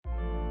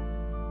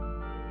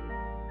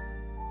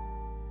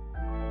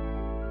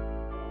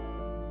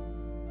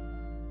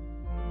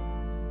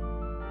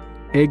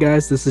Hey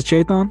guys, this is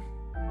Chaitan,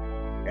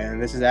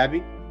 And this is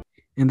Abby.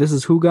 and this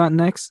is Who Got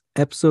Next,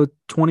 episode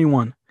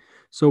 21.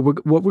 So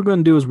what we're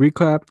going to do is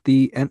recap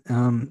the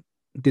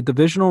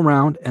divisional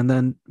round, and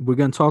then we're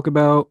going to talk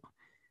about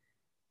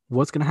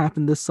what's going to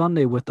happen this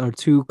Sunday with our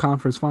two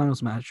conference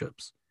finals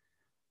matchups.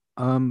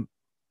 Um,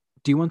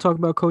 do you want to talk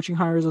about coaching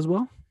hires as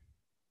well?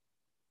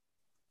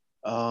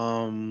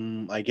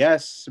 I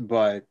guess,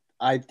 but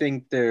I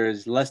think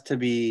there's less to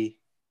be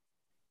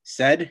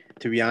said,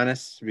 to be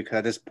honest, because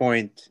at this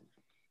point,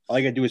 all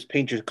you gotta do is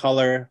paint your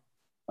color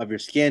of your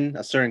skin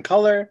a certain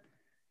color,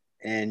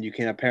 and you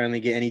can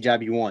apparently get any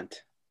job you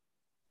want.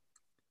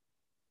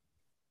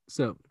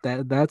 So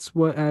that's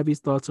what Abby's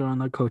thoughts are on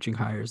the coaching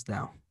hires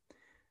now,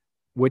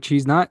 which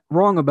he's not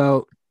wrong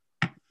about,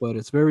 but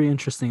it's very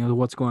interesting of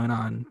what's going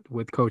on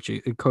with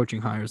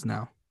coaching hires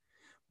now.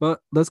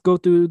 But let's go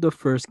through the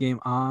first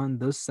game on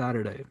this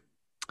Saturday.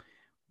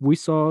 We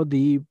saw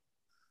the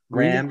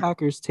Green Bay Rams.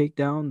 Packers take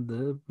down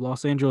the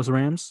Los Angeles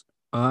Rams.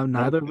 Nope.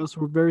 Neither of us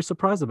were very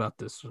surprised about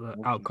this Nope.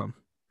 outcome.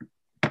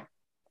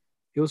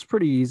 It was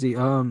pretty easy.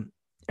 Aaron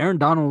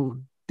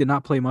Donald did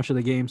not play much of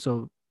the game,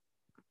 so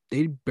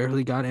they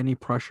barely got any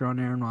pressure on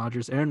Aaron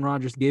Rodgers. Aaron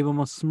Rodgers gave him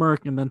a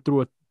smirk and then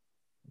threw a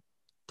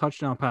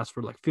touchdown pass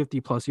for like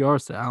 50 plus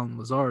yards to Alan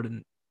Lazard.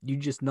 And you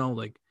just know,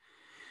 like,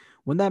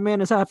 when that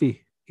man is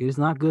happy, it is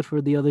not good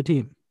for the other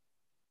team.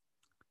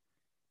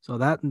 So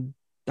that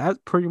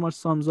pretty much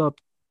sums up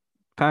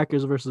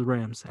Packers versus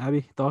Rams.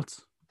 Abby,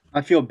 thoughts? I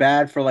feel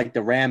bad for like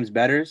the Rams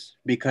betters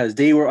because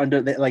they were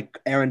under like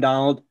Aaron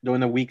Donald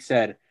during the week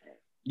said,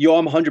 "Yo,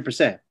 I'm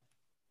 100%,"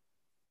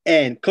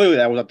 and clearly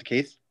that was not the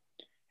case.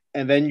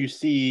 And then you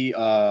see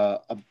a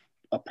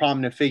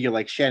prominent figure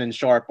like Shannon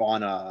Sharp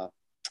on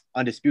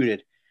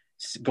Undisputed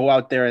go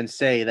out there and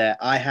say that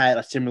I had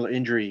a similar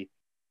injury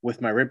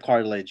with my rib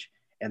cartilage,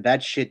 and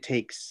that shit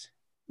takes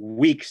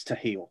weeks to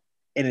heal,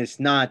 and it's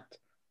not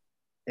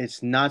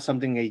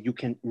something that you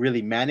can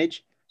really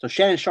manage. So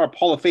Shannon Sharp,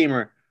 Hall of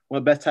Famer, one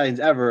of the best tight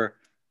ever,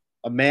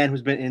 a man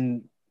who's been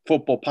in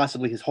football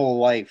possibly his whole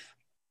life,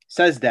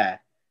 says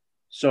that.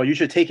 So you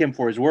should take him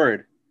for his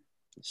word.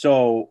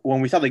 So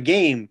when we saw the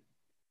game,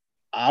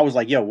 I was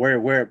like, yo,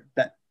 where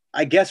that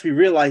I guess we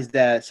realized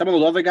that some of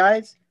those other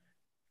guys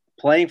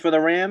playing for the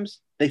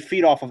Rams, they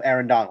feed off of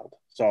Aaron Donald.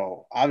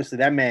 So obviously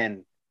that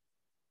man,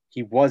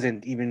 he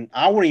wasn't even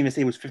I wouldn't even say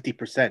he was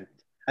 50%.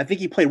 I think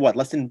he played what,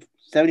 less than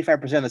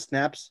 75% of the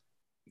snaps?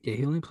 Yeah,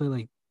 he only played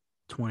like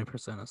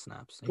 20% of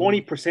snaps.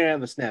 20%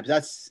 of the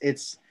snaps. It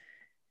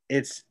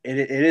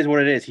is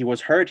what it is. He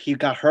was hurt. He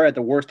got hurt at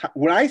the worst time.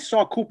 When I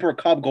saw Cooper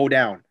Cup go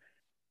down,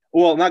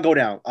 well, not go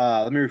down.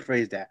 Let me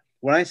rephrase that.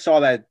 When I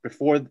saw that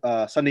before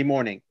Sunday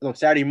morning, no,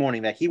 Saturday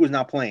morning, that he was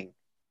not playing,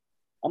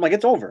 I'm like,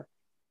 it's over.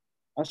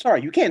 I'm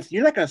sorry, you can't.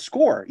 You're not going to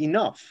score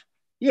enough.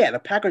 Yeah, the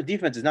Packers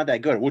defense is not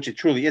that good, which it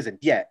truly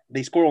isn't yet.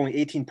 They scored only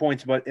 18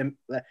 points, but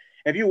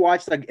if you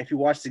watched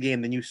the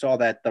game, then you saw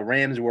that the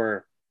Rams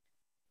were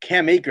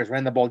Cam Akers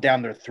ran the ball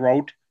down their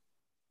throat,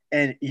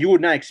 and you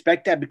would not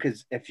expect that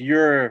because if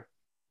you're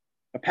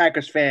a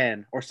Packers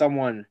fan or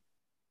someone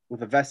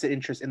with a vested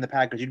interest in the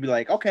Packers, you'd be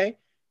like, okay,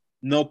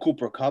 no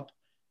Cooper Cup.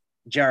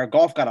 Jared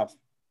Goff got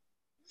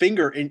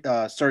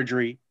a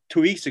surgery 2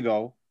 weeks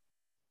ago.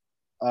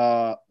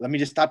 Let me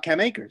just stop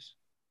Cam Akers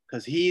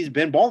because he's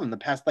been balling the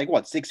past like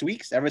what 6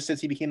 weeks ever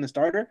since he became the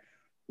starter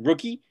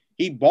rookie.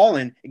 He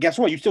balling. And guess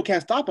what? You still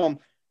can't stop him,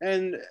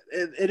 and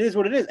it is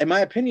what it is. In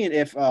my opinion,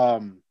 if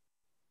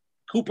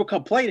Cooper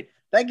Cup played,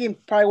 that game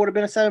probably would have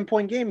been a 7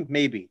 point game,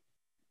 maybe.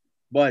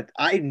 But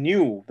I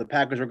knew the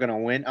Packers were gonna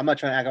win. I'm not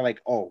trying to act like,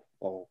 oh,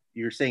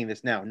 you're saying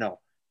this now. No,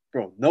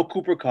 bro, no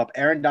Cooper Cup.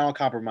 Aaron Donald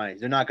compromise.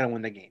 They're not gonna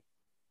win the game,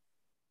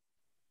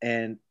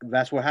 and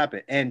that's what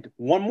happened. And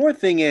one more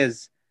thing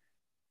is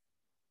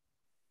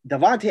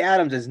Davante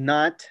Adams is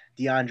not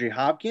DeAndre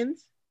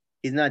Hopkins.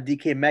 He's not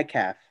DK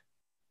Metcalf.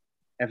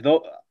 If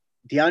though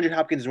DeAndre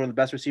Hopkins is one of the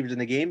best receivers in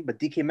the game, but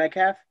DK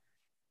Metcalf,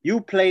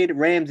 you played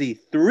Ramsey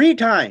three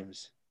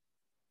times,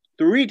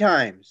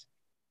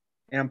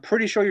 and I'm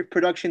pretty sure your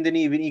production didn't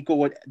even equal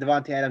what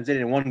Davante Adams did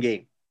in one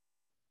game.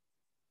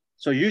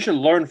 So you should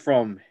learn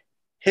from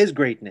his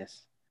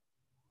greatness.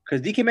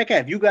 Because DK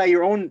Metcalf, you got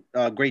your own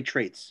great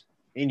traits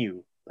in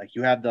you. Like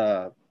you have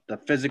the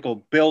physical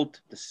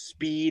build, the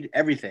speed,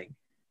 everything.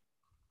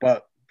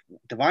 But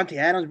Davante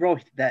Adams, bro,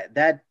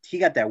 that he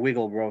got that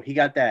wiggle, bro. He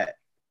got that.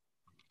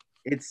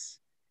 It's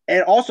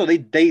and also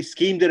they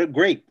schemed it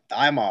great.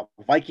 I'm a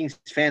Vikings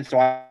fan, so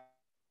I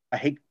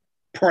hate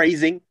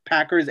praising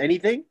Packers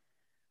anything.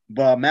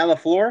 But Matt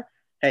LaFleur,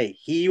 hey,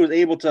 he was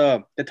able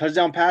to the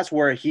touchdown pass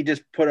where he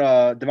just put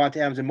Davante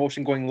Adams in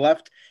motion going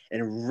left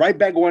and right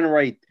back going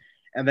right.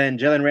 And then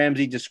Jalen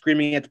Ramsey just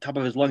screaming at the top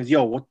of his lungs,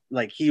 yo, what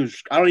like he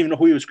was I don't even know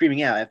who he was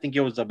screaming at. I think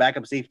it was a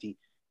backup safety.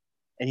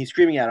 And he's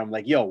screaming at him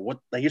like, yo, what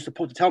like you're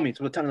supposed to tell me.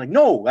 So tell me like,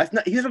 no, that's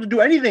not he doesn't have to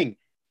do anything.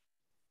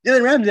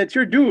 Jalen Ramsey, that's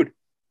your dude.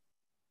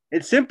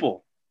 It's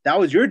simple. That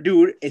was your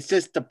dude. It's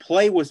just the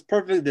play was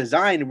perfectly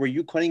designed where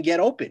you couldn't get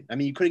open. I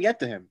mean, you couldn't get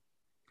to him.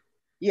 I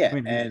Yeah,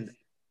 mean, and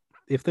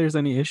if there's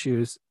any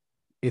issues,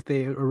 if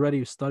they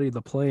already studied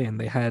the play and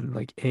they had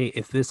like, hey,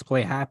 if this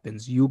play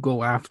happens, you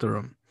go after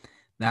him.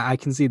 Now I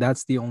can see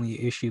that's the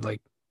only issue,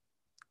 like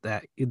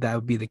that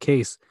would be the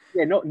case.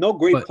 Yeah, no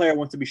great But player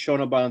wants to be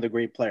shown up by another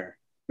great player,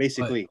 but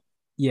basically.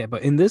 yeah,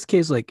 but in this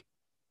case, like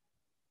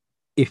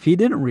if he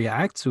didn't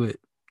react to it,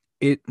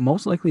 it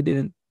most likely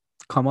didn't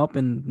come up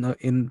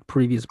in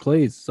previous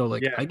plays. So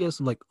like Yeah. I guess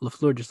like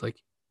LaFleur just like,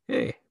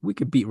 hey, we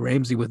could beat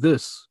Ramsey with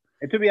this.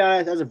 And to be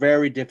honest, that's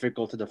very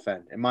difficult to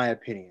defend, in my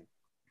opinion.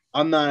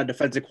 I'm not a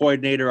defensive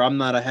coordinator. I'm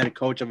not a head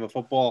coach of a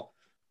football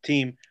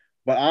team,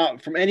 but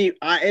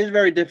it's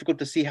very difficult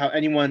to see how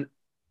anyone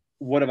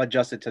would have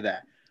adjusted to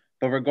that.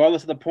 But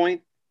regardless of the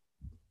point,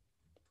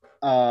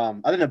 I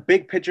think the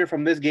big picture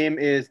from this game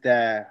is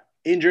that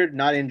injured,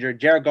 not injured,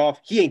 Jared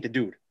Goff, he ain't the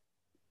dude.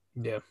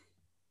 Yeah.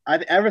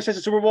 Ever since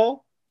the Super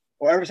Bowl,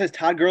 or ever since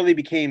Todd Gurley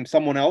became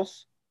someone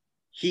else,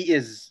 he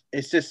is.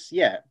 It's just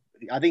yeah.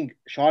 I think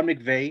Sean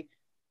McVay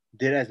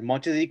did as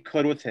much as he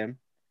could with him.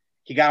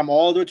 He got him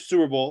all the way to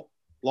Super Bowl,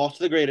 lost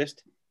to the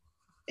greatest,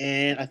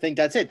 and I think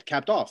that's it.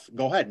 Capped off.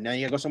 Go ahead. Now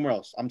you gotta go somewhere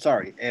else. I'm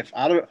sorry. If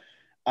I don't,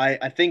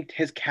 I think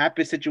his cap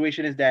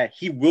situation is that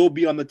he will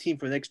be on the team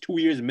for the next 2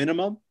 years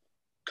minimum,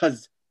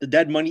 because the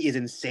dead money is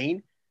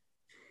insane.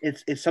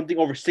 It's something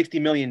over 60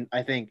 million.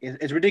 I think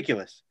it's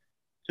ridiculous.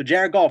 So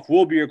Jared Goff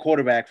will be your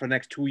quarterback for the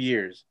next 2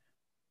 years,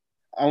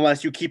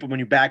 unless you keep him when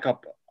you back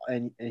up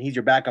and he's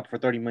your backup for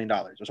 $30 million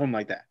or something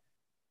like that.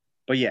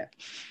 But yeah,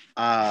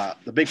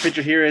 the big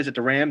picture here is that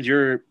the Rams,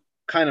 you're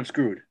kind of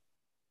screwed.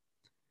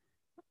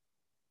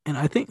 And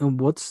I think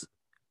what's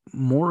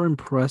more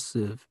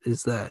impressive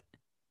is that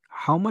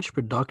how much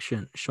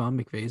production Sean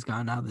McVay's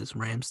gotten out of this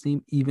Rams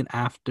team, even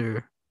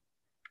after,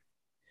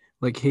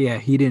 like, hey, yeah,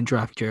 he didn't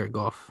draft Jared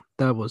Goff.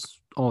 That was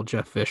all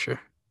Jeff Fisher.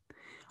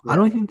 I Yeah.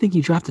 don't even think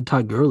he drafted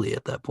Todd Gurley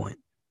at that point.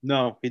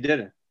 No, he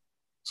didn't.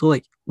 So,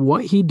 like,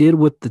 what he did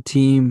with the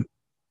team,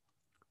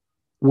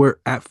 where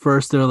at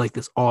first they're like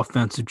this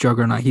offensive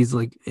juggernaut, he's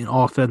like an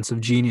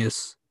offensive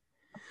genius,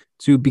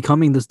 to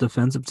becoming this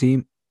defensive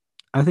team.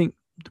 I think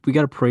we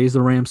got to praise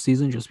the Rams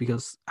season just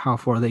because how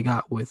far they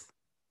got with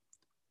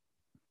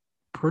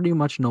pretty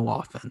much no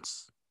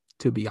offense,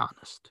 to be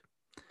honest.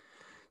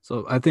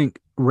 So I think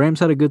Rams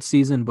had a good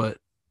season, but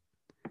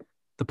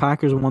the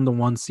Packers won the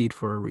 1 seed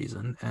for a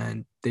reason,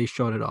 and they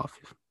showed it off.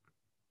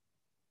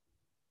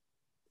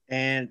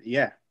 And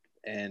yeah,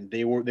 and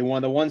they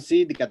won the 1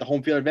 seed. They got the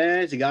home field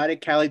advantage. They got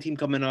it. Cali team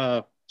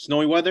coming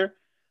snowy weather,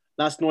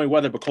 not snowy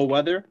weather, but cold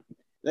weather.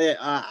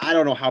 I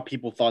don't know how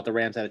people thought the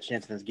Rams had a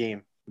chance in this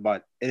game,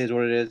 but it is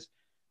what it is.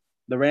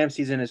 The Rams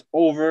season is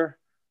over,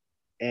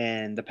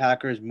 and the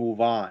Packers move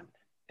on.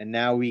 And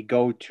now we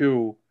go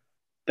to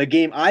the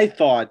game I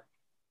thought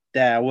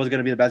that was going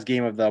to be the best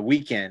game of the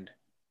weekend.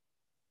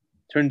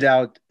 Turns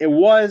out it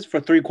was for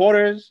 3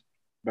 quarters,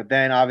 but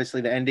then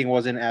obviously the ending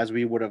wasn't as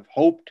we would have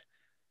hoped.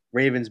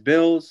 Ravens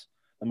Bills,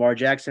 Lamar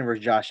Jackson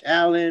versus Josh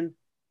Allen.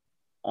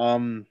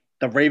 The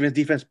Ravens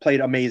defense played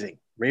amazing.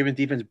 Ravens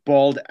defense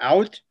balled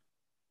out.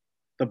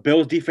 The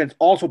Bills defense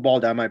also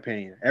balled out, in my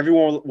opinion.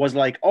 Everyone was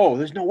like, oh,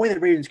 there's no way the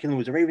Ravens can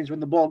lose. The Ravens win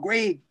the ball.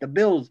 Great. The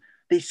Bills,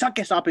 they suck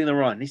at stopping the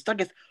run. They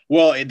suck at,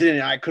 well, it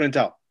didn't. I couldn't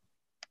tell.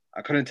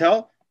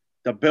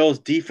 The Bills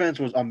defense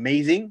was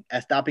amazing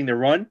at stopping the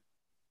run,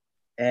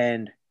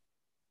 and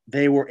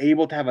they were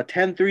able to have a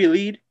 10-3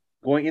 lead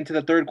going into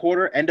the third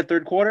quarter, end of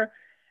third quarter.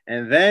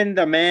 And then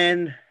the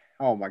man,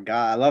 oh my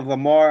God, I love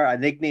Lamar. I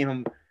nickname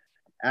him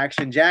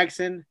Action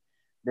Jackson.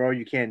 Bro,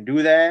 you can't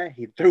do that.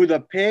 He threw the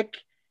pick.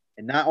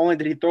 And not only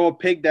did he throw a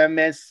pick, that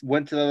man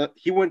went to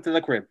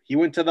the crib. He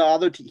went to the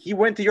other he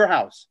went to your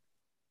house.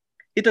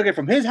 He took it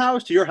from his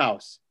house to your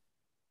house.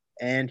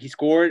 And he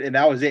scored, and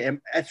that was it.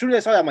 And as soon as I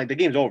saw that, I'm like, the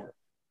game's over.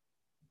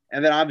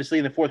 And then obviously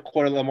in the fourth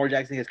quarter, Lamar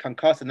Jackson gets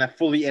concussed, and that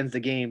fully ends the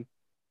game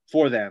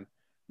for them.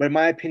 But in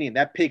my opinion,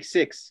 that pick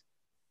six,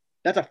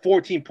 that's a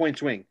 14-point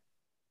swing.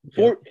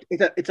 Yep.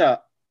 It's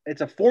a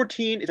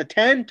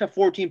 10 to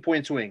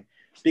 14-point swing.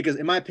 Because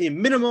in my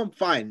opinion, minimum,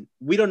 fine.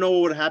 We don't know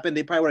what would happen.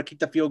 They probably would have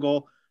kicked a field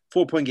goal,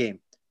 4-point game.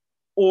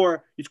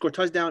 Or you score a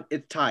touchdown,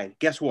 it's tied.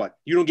 Guess what?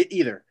 You don't get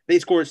either. They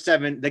score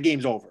 7, the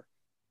game's over.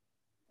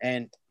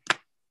 And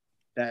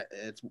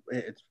it's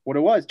what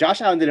it was.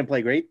 Josh Allen didn't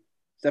play great.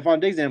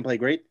 Stephon Diggs didn't play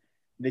great.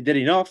 They did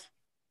enough.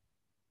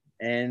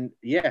 And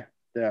yeah,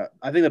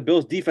 I think the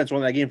Bills defense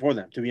won that game for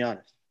them, to be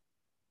honest.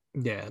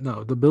 Yeah,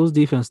 no, the Bills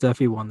defense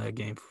definitely won that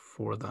game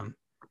for them.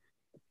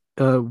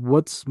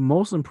 What's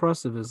most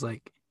impressive is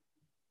like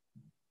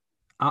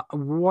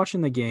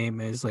watching the game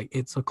is like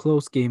it's a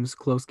close game. It's a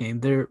close game.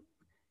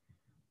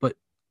 But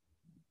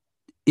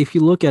if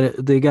you look at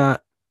it, they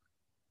got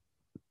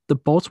the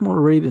Baltimore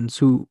Ravens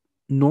who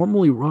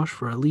normally rush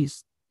for at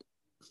least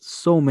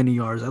so many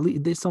yards. At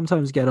least they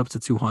sometimes get up to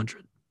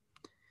 200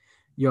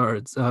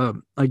 yards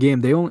a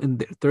game. They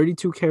only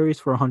 32 carries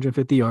for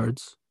 150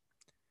 yards.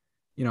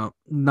 You know,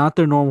 not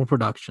their normal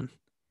production.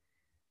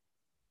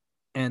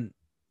 And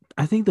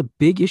I think the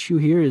big issue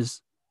here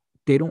is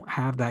they don't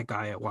have that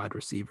guy at wide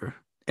receiver.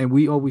 And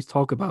we always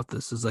talk about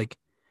this is like,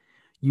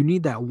 you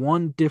need that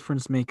one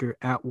difference maker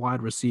at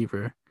wide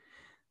receiver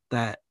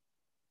that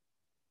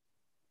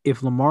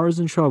if Lamar is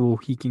in trouble,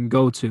 he can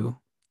go to,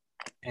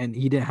 and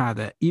he didn't have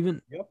that.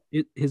 Even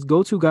Yep. his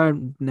go-to guy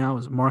now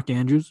is Mark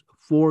Andrews,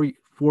 four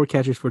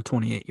catches for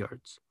 28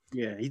 yards.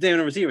 Yeah, he's not even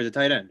a receiver, he's a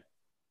tight end.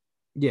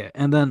 Yeah,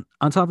 and then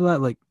on top of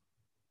that, like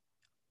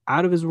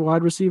out of his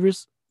wide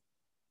receivers,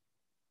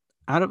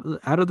 out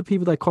of the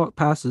people that caught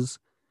passes,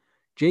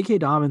 J.K.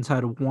 Dobbins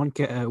had one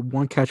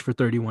catch for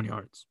 31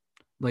 yards.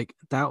 Like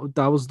that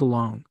was the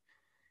long.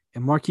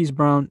 And Marquise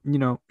Brown,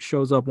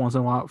 shows up once in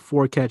a while,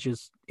 four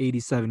catches,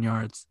 87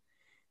 yards.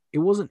 It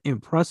wasn't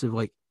impressive.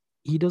 Like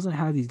he doesn't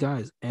have these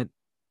guys. And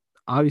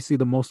obviously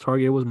the most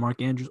targeted was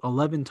Mark Andrews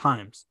 11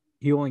 times.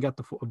 He only got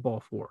the ball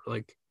four.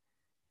 Like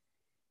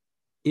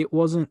it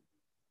wasn't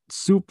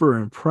super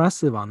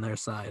impressive on their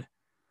side.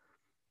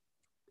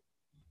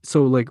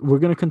 So like we're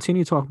gonna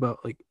continue to talk about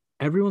like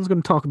everyone's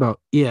gonna talk about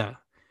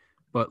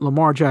but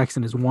Lamar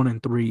Jackson is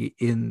 1-3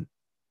 in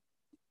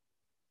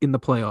the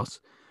playoffs.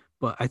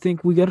 But I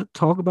think we got to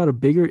talk about a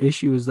bigger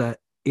issue is that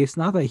it's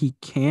not that he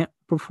can't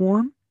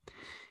perform,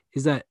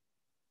 is that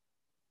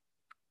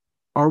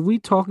are we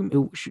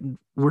talking?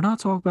 We're not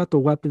talking about the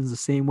weapons the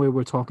same way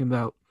we're talking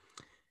about.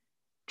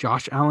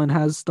 Josh Allen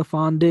has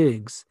Stephon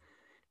Diggs,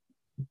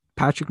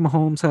 Patrick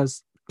Mahomes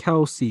has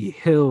Kelsey,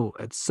 Hill,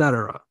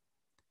 etc.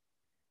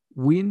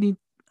 We need.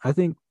 I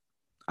think.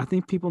 I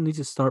think people need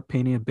to start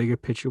painting a bigger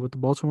picture with the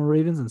Baltimore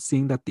Ravens and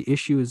seeing that the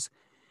issue is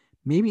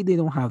maybe they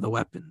don't have the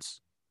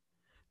weapons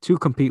to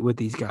compete with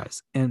these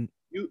guys. And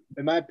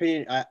In my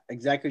opinion,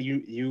 exactly,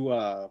 you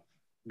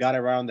got it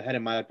around the head.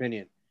 In my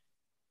opinion,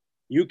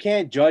 you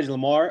can't judge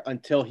Lamar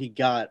until he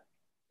got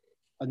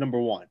a number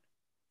one.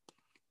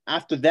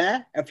 After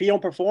that, if he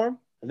don't perform,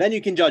 then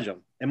you can judge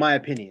him. In my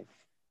opinion,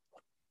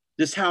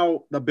 just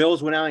how the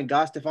Bills went out and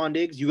got Stephon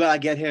Diggs, you gotta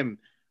get him.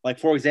 Like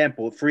for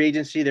example, free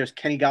agency. There's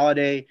Kenny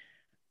Galladay.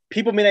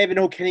 People may not even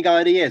know who Kenny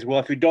Galladay is. Well,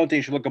 if you don't, then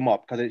you should look him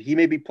up because he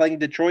may be playing in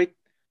Detroit,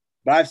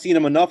 but I've seen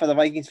him enough as a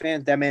Vikings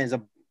fan. That man is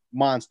a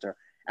monster.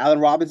 Allen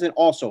Robinson,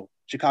 also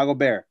Chicago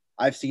Bear.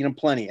 I've seen him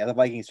plenty as a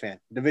Vikings fan.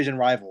 Division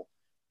rival.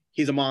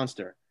 He's a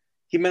monster.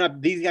 He may not.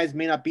 These guys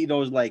may not be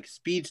those like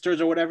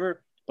speedsters or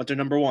whatever, but they're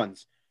number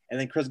ones. And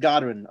then Chris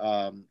Godwin.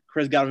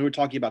 Chris Godwin. We were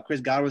talking about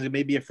Chris Godwin.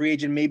 Maybe a free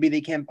agent. Maybe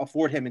they can't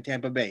afford him in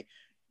Tampa Bay.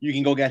 You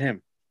can go get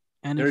him.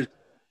 and if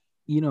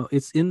There's.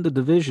 it's in the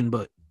division,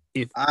 but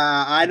if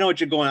I know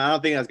what you're going. I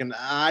don't think that's gonna.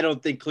 I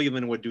don't think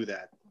Cleveland would do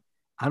that.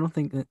 I don't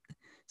think that.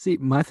 See,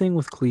 my thing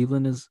with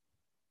Cleveland is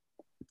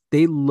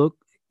they look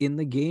in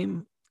the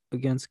game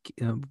against.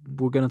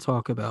 We're gonna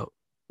talk about.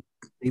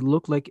 They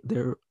look like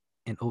they're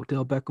an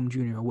Odell Beckham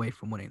Jr. away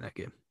from winning that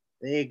game.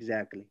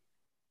 Exactly.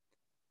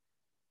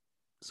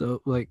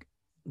 So like,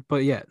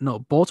 but yeah, no,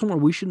 Baltimore.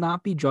 We should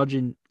not be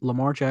judging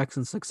Lamar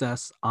Jackson's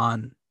success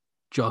on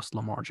just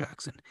Lamar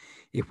Jackson.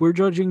 If we're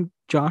judging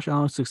Josh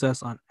Allen's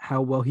success on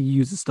how well he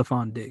uses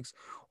Stephon Diggs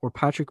or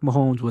Patrick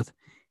Mahomes with,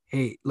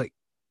 hey, like,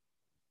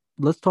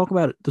 let's talk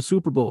about it. The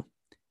Super Bowl.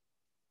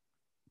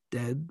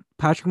 Dead.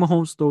 Patrick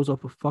Mahomes throws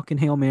up a fucking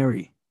Hail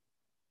Mary.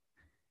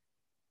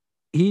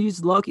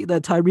 He's lucky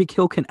that Tyreek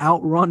Hill can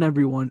outrun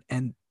everyone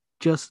and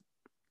just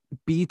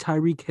be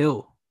Tyreek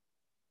Hill.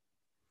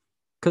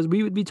 Because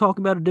we would be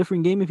talking about a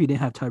different game if he didn't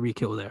have Tyreek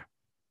Hill there.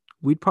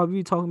 We'd probably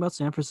be talking about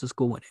San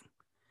Francisco winning.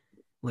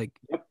 Like,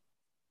 Yep.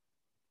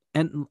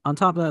 and on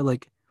top of that,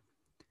 like,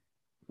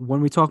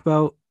 when we talk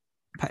about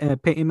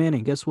Peyton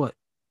Manning, guess what?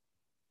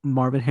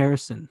 Marvin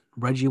Harrison,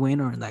 Reggie Wayne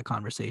are in that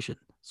conversation.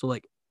 So,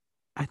 like,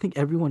 I think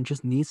everyone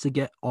just needs to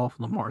get off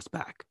Lamar's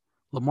back.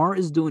 Lamar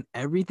is doing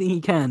everything he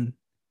can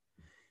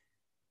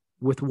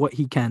with what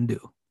he can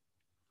do.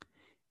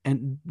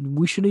 And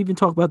we shouldn't even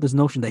talk about this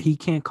notion that he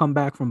can't come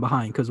back from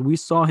behind because we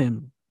saw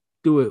him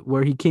do it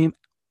where he came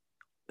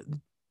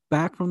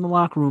back from the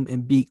locker room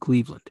and beat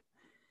Cleveland.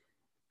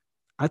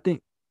 I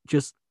think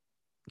just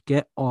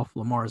get off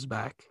Lamar's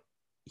back.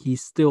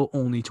 He's still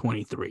only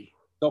 23.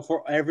 So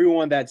for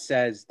everyone that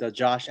says the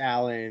Josh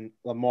Allen,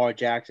 Lamar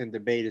Jackson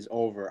debate is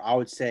over, I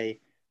would say,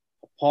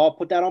 Paul,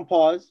 put that on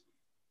pause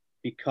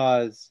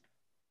because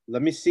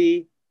let me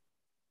see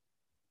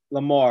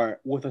Lamar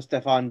with a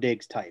Stephon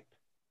Diggs type.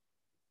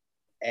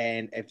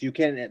 And if you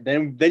can,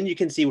 then you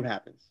can see what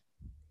happens.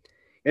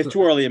 It's So,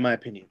 too early, in my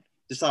opinion.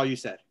 Just how you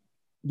said.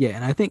 yeah,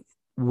 and I think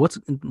what's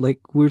like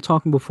we were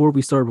talking before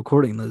we started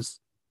recording this,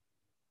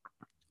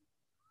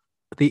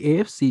 the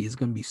AFC is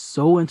going to be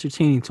so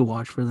entertaining to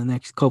watch for the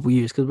next couple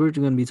years because we're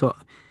going to be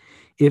talking.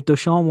 If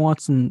Deshaun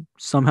Watson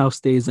somehow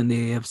stays in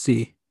the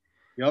AFC,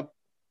 Yep.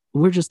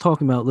 we're just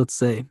talking about, let's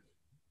say,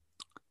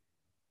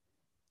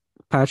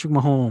 Patrick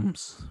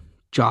Mahomes,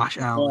 Josh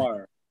Allen,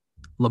 Lamar,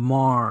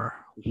 Lamar,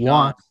 Sean,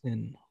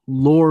 Watson,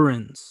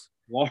 Lawrence.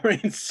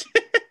 Lawrence.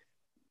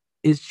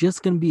 It's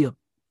just going to be a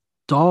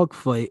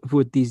dogfight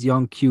with these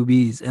young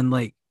QBs, and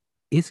like,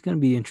 it's going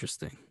to be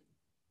interesting.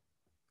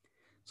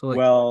 So, like,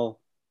 Well,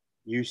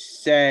 you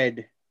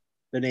said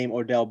the name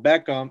Odell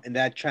Beckham, and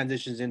that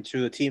transitions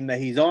into the team that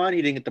he's on.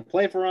 He didn't get to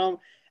play for him.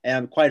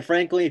 And quite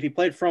frankly, if he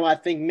played for him, I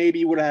think maybe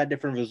he would have had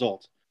different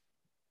results.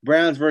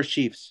 Browns versus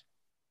Chiefs.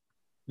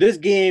 This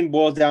game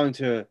boils down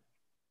to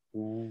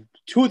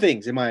two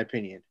things, in my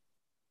opinion.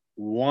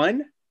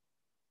 One,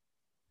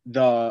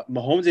 the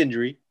Mahomes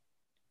injury.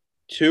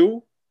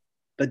 Two,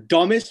 the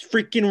dumbest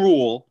freaking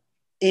rule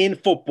in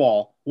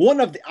football.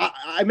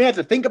 I may have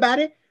to think about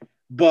it,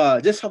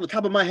 but just off the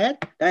top of my head,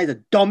 that is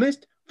the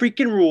dumbest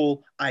freaking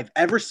rule I've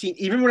ever seen.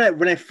 Even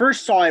when I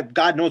first saw it,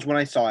 God knows when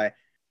I saw it,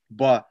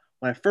 but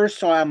when I first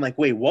saw it, I'm like,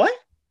 wait, what?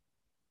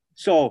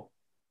 So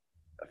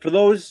for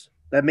those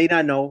that may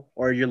not know,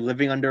 or you're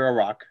living under a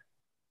rock,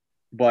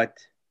 but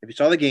if you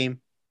saw the game,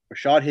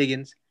 Rashad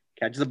Higgins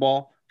catches the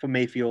ball from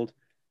Mayfield,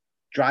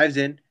 drives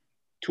in,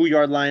 2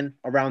 yard line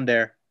around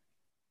there,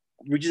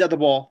 reaches out the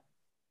ball,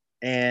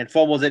 and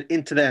fumbles it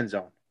into the end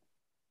zone.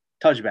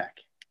 Touchback.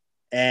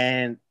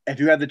 And if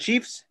you have the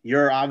Chiefs,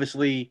 you're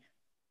obviously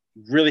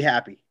really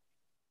happy.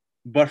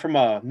 But from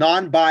a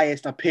non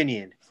biased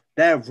opinion,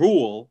 that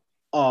rule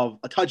of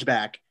a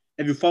touchback,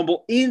 if you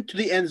fumble into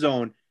the end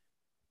zone,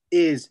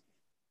 is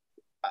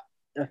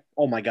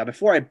oh my God,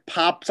 before I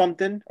pop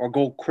something or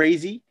go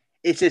crazy,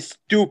 it's just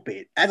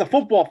stupid. As a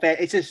football fan,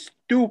 it's just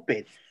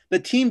stupid. The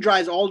team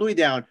drives all the way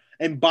down,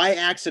 and by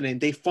accident,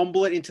 they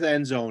fumble it into the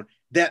end zone.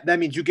 That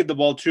means you give the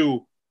ball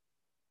to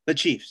the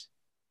Chiefs.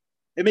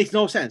 It makes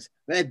no sense.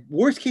 That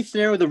worst case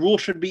scenario, the rule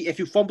should be if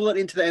you fumble it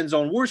into the end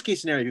zone. Worst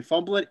case scenario, if you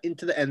fumble it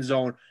into the end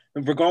zone,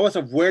 regardless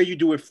of where you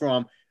do it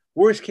from.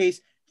 Worst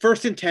case,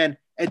 1st and 10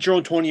 at your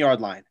own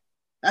 20-yard line.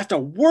 That's the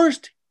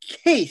worst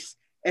case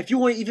if you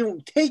want to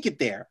even take it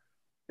there.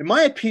 In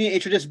my opinion,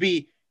 it should just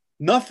be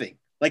nothing.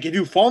 Like if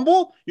you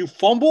fumble,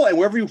 and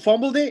wherever you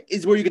fumbled it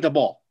is where you get the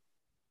ball.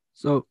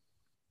 So,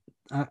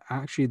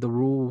 actually, the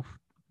rule,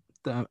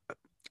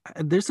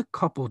 there's a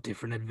couple of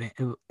different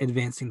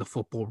advancing the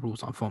football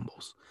rules on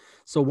fumbles.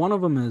 So one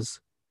of them is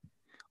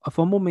a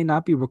fumble may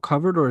not be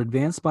recovered or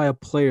advanced by a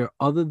player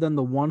other than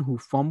the one who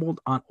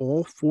fumbled on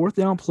all fourth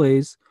down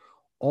plays,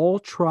 all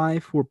try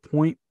for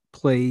point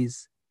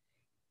plays,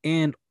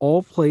 and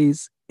all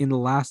plays in the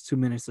last 2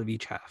 minutes of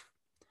each half.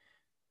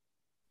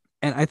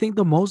 And I think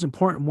the most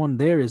important one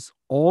there is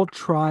all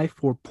try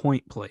for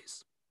point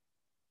plays.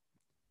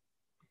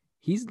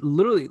 He's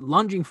literally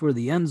lunging for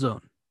the end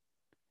zone.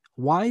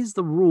 Why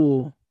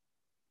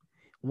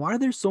are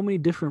there so many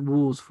different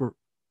rules for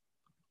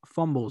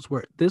fumbles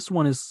where this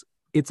one is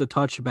it's a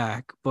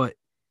touchback, but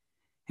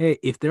hey,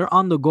 if they're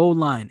on the goal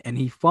line and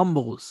he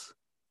fumbles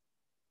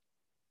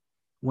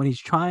when he's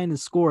trying to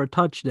score a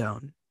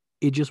touchdown,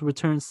 it just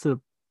returns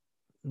to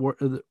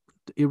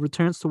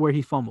where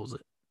he fumbles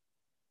it.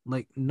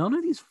 Like none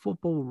of these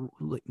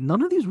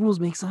rules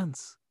make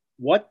sense.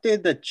 What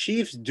did the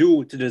Chiefs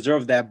do to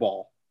deserve that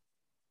ball?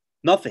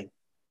 Nothing.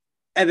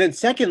 And then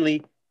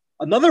secondly,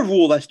 another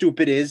rule that's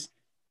stupid is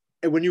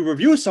when you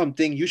review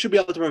something, you should be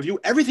able to review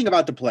everything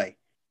about the play.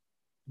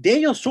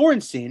 Daniel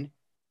Sorensen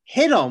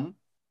hit him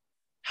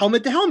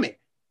helmet to helmet.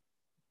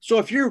 So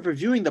if you're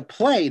reviewing the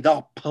play,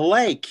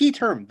 key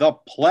term, the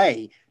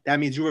play, that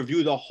means you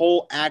review the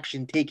whole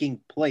action taking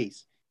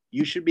place.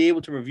 You should be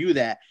able to review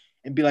that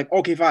and be like,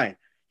 okay, fine.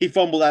 He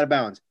fumbled out of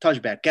bounds.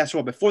 Touchback. Guess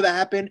what? Before that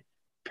happened,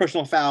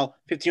 personal foul,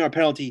 15-yard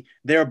penalty,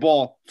 their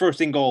ball,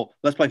 1st and goal.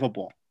 Let's play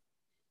football.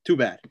 Too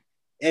bad.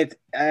 Can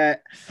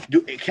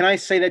I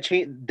say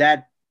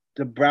that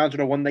the Browns would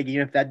have won that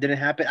game if that didn't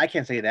happen? I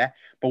can't say that.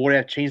 But would it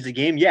have changed the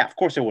game? Yeah, of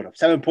course it would have.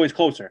 7 points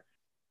closer.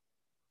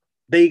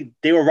 They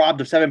were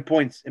robbed of 7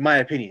 points, in my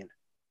opinion.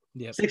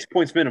 Yep. 6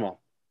 points minimum.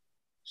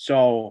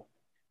 So,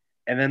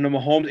 and then the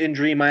Mahomes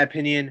injury, in my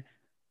opinion,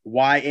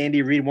 why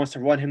Andy Reid wants to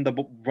run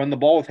the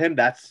ball with him,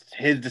 that's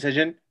his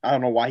decision. I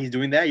don't know why he's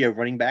doing that. You have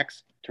running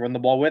backs to run the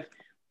ball with.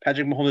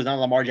 Patrick Mahomes is not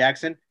Lamar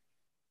Jackson,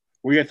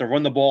 where you have to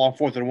run the ball on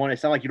 4th and 1.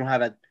 It's not like you don't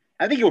have that.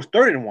 I think it was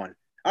 3rd and 1.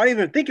 I don't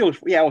even think it was.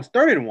 Yeah, it was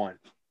 3rd and 1.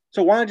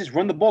 So why not just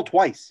run the ball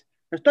twice?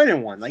 There's 3rd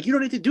and 1. Like you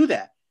don't need to do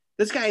that.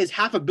 This guy is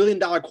 $500 million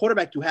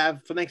quarterback to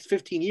have for the next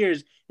 15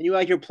 years, and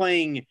you're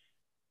playing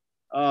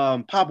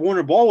Pop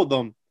Warner ball with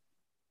them.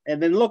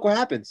 And then look what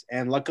happens.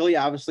 And luckily,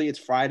 obviously, it's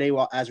Friday.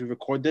 Well, as we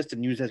record this, the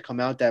news has come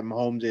out that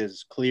Mahomes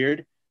is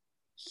cleared.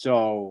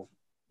 So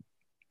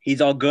he's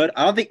all good.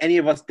 I don't think any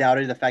of us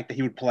doubted the fact that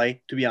he would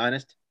play, to be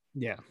honest.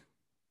 Yeah.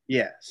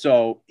 Yeah.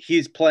 So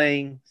he's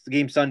playing. It's the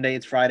game Sunday.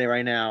 It's Friday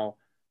right now.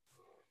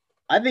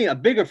 I think a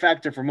bigger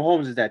factor for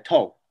Mahomes is that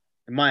toe,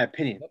 in my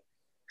opinion.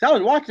 Because I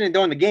was watching it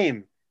during the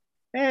game,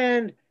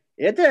 and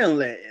that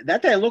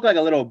didn't look like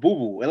a little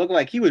boo-boo. It looked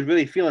like he was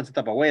really feeling some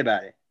type of way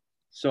about it.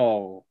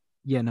 So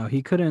yeah, no,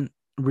 he couldn't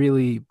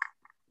really.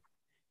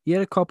 He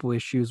had a couple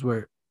issues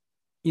where,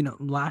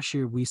 last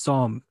year we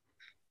saw him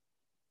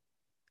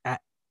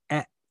at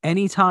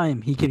any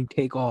time he can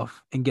take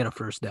off and get a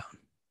 1st down.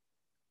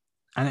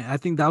 And I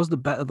think that was the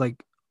best,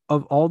 like,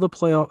 of all the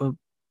playoff.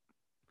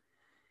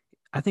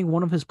 I think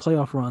one of his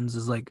playoff runs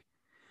is like,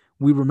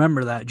 we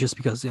remember that just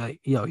because,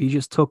 he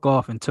just took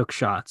off and took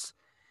shots.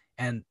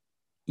 And,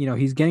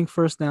 he's getting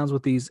 1st downs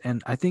with these.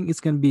 And I think it's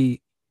going to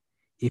be,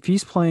 if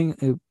he's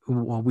playing,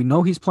 well, we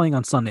know he's playing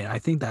on Sunday. I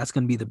think that's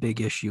going to be the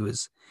big issue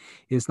is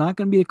it's not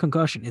going to be a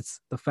concussion.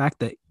 It's the fact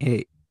that,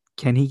 hey,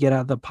 can he get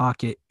out of the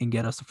pocket and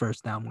get us a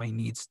 1st down when he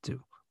needs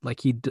to, like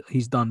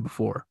he's done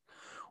before?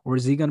 Or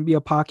is he going to be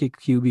a pocket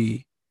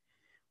QB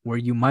where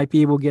you might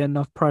be able to get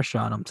enough pressure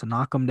on him to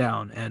knock him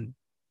down and,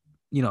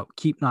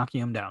 keep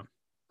knocking him down.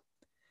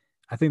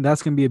 I think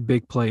that's going to be a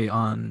big play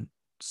on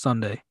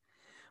Sunday.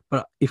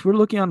 But if we're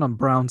looking on the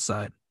Browns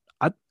side,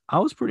 I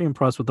was pretty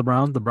impressed with the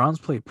Browns. The Browns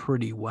played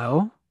pretty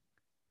well.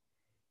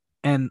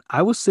 And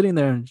I was sitting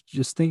there and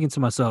just thinking to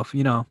myself,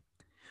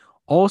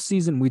 all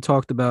season we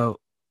talked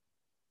about,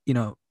 you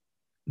know,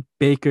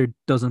 Baker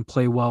doesn't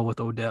play well with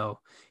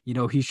Odell.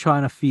 He's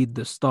trying to feed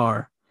the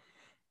star.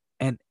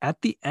 And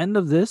at the end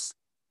of this,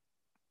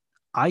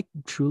 I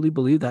truly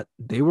believe that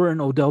they were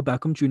an Odell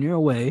Beckham Jr.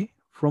 away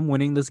from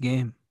winning this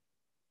game.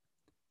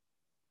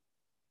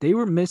 They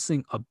were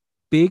missing a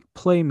big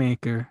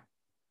playmaker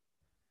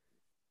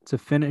to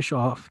finish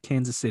off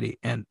Kansas City.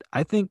 And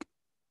I think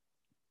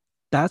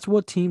that's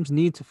what teams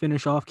need to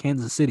finish off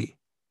Kansas City.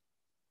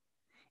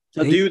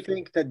 So do you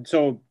think that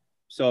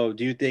so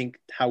do you think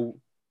how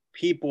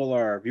people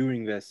are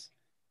viewing this?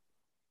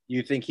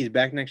 You think he's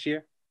back next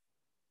year?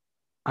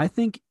 I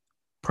think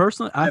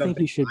personally, I think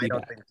he should I be don't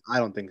back. think I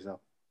don't think so.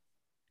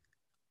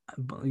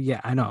 But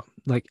yeah, I know.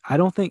 Like, I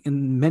don't think,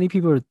 and many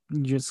people are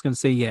just gonna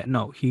say, yeah,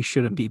 no, he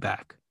shouldn't be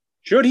back.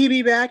 Should he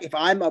be back? If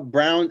I'm a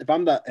Brown,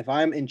 if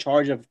I'm in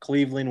charge of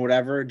Cleveland,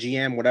 whatever,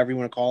 GM, whatever you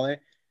want to call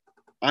it,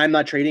 I'm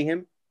not trading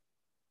him.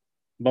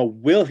 But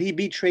will he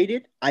be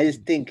traded? I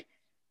just think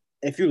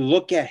if you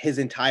look at his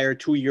entire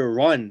 2 year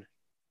run,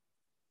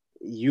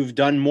 you've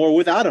done more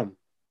without him.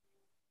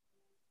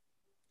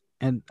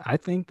 And I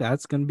think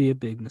that's gonna be a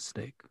big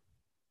mistake.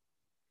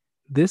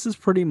 This is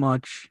pretty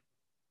much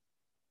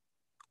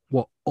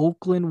what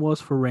Oakland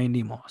was for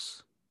Randy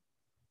Moss.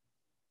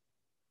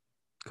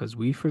 Because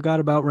we forgot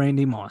about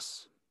Randy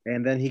Moss.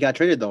 And then he got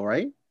traded though,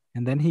 right?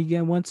 And then he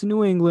again went to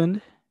New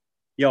England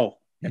Yo,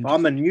 if and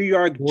I'm just a New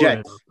York tore it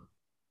up. Jets,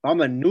 if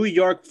I'm a New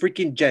York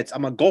freaking Jets,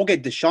 I'm gonna go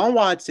get Deshaun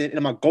Watson and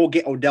I'm gonna go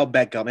get Odell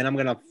Beckham and I'm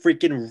gonna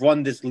freaking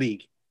run this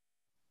league.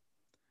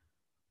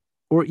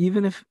 Or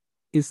even if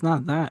it's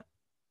not that,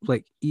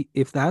 like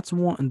if that's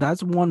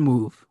one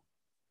move.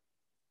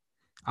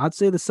 I'd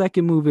say the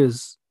second move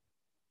is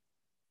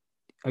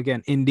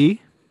again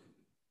Indy.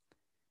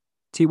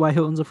 T.Y.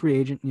 Hilton's a free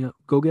agent.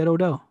 Go get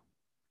Odell.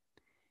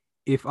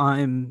 If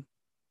I'm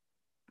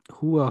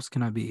who else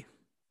can I be?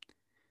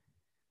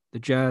 The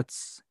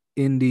Jets,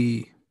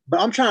 Indy.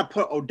 But I'm trying to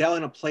put Odell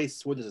in a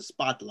place where there's a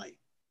spotlight.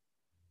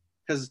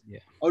 Because Yeah.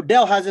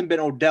 Odell hasn't been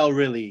Odell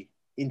really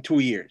in 2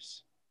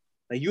 years.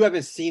 Like you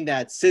haven't seen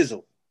that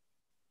sizzle.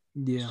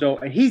 Yeah. So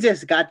and he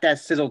just got that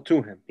sizzle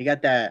to him. He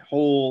got that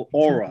whole He's got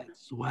aura. that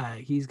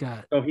swag. He's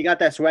got So he got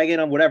that swag in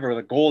him, whatever,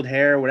 the gold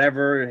hair,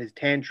 whatever, his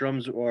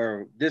tantrums,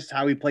 or this is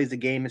how he plays the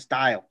game, his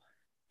style,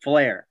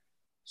 flair.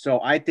 So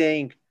I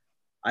think,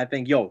 I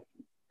don't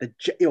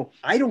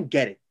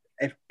get it.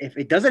 If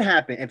it doesn't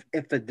happen,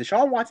 if the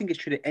Deshaun Watson gets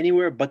traded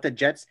anywhere but the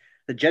Jets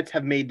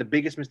have made the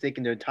biggest mistake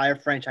in their entire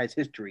franchise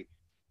history.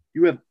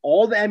 You have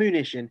all the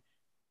ammunition,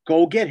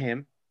 go get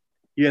him.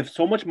 You have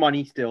so much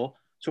money still,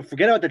 so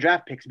forget about the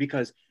draft picks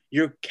because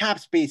your cap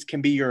space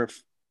can be your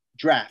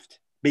draft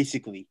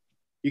basically.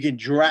 You can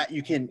draft.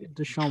 You can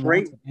Deshaun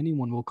trade Watson.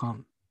 Anyone will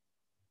come.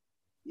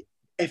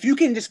 if you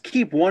can just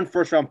keep one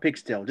first round pick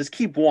still. Just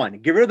keep one.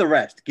 Get rid of the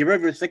rest. Get rid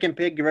of your second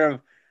pick. Get rid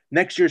of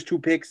next year's 2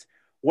 picks.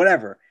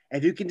 Whatever.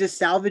 If you can just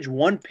salvage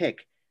one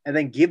pick and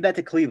then give that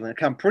to Cleveland,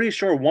 I'm pretty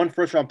sure one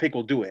first round pick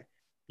will do it.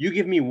 You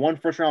give me one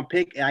first round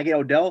pick and I get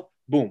Odell.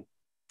 Boom.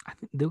 I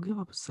think they'll give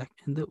up a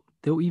second.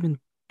 They'll even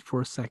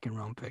for a second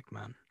round pick,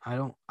 man. I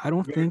don't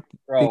think they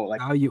Bro, like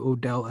value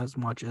Odell as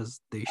much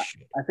as they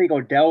should. I think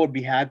Odell would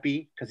be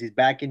happy because he's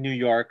back in New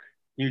York,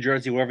 New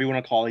Jersey, wherever you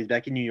want to call it. He's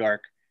back in New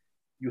York.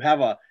 You have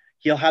a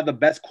he'll have the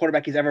best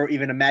quarterback he's ever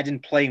even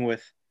imagined playing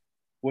with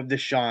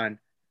Deshaun.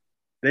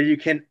 Then you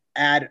can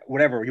add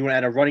whatever you want to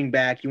add a running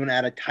back, you want to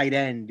add a tight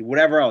end,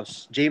 whatever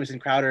else. Jameson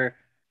Crowder,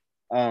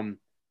 um,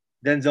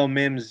 Denzel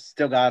Mims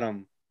still got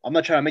him. I'm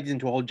not trying to make this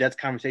into a whole Jets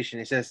conversation.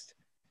 It's just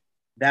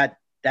that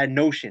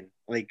notion,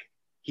 like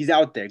he's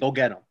out there, go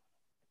get him.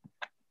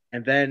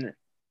 And then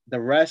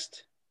the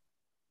rest,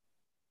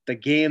 the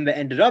game that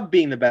ended up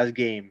being the best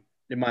game,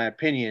 in my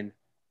opinion,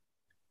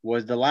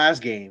 was the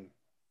last game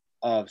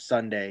of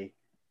Sunday.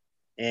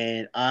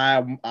 And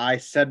I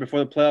said before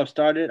the playoffs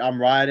started,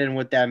 I'm riding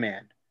with that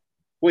man.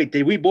 Wait,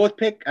 did we both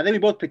pick? I think we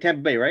both picked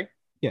Tampa Bay, right?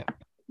 Yeah.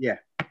 Yeah.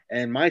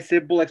 And my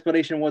simple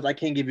explanation was I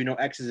can't give you no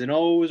X's and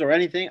O's or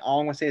anything. All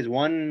I'm gonna say is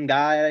one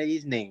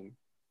guy's name.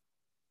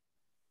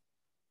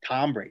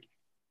 Tom Brady.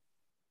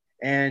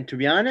 And to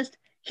be honest,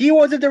 he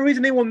wasn't the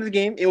reason they won the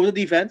game. It was the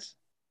defense.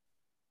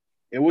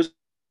 It was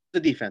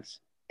the defense.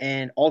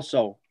 And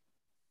also,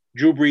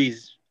 Drew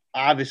Brees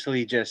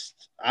obviously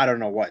just I don't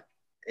know what.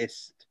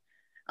 It's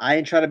I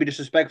ain't trying to be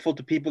disrespectful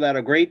to people that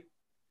are great,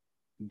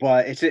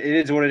 but it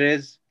is what it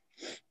is.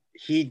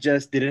 He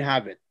just didn't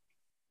have it.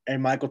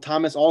 And Michael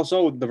Thomas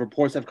also, the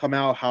reports have come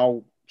out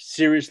how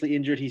seriously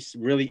injured he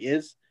really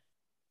is.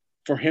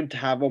 For him to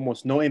have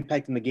almost no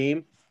impact in the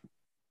game,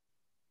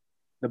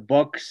 the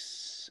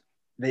Bucks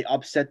they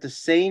upset the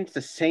Saints.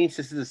 The Saints,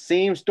 this is the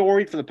same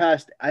story for the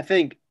past. I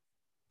think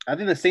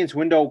the Saints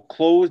window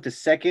closed the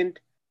second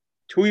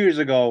 2 years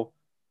ago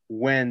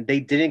when they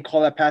didn't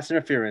call that pass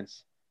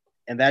interference,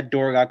 and that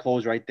door got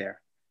closed right there.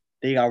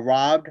 They got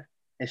robbed,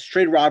 and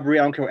straight robbery.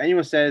 I don't care what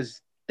anyone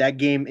says. That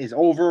game is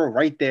over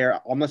right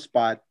there on the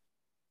spot.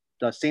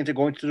 The Saints are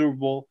going to the Super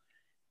Bowl,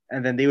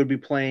 and then they would be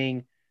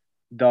playing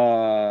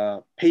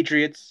the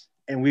Patriots,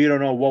 and we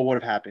don't know what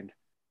would have happened.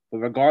 But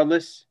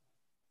regardless,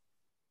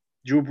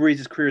 Drew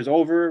Brees' career is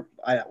over.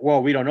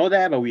 Well, we don't know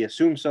that, but we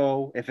assume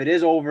so. If it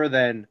is over,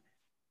 then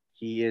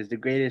he is the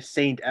greatest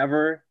Saint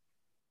ever.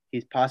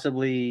 He's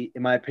possibly,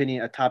 in my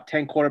opinion, a top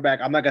 10 quarterback.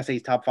 I'm not going to say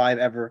he's top 5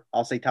 ever.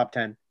 I'll say top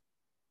 10.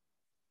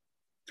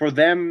 For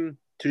them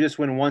to just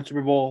win one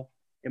Super Bowl,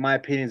 in my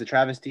opinion, is a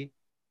travesty.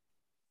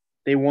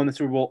 They won the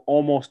Super Bowl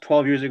almost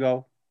 12 years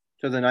ago,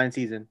 2009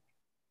 season.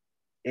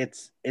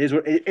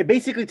 It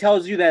basically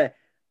tells you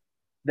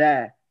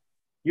that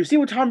you see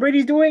what Tom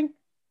Brady's doing.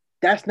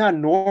 That's not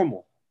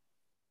normal.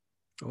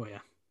 Oh yeah.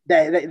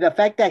 The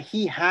fact that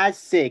he has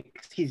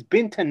 6, he's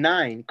been to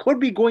 9, could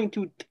be going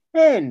to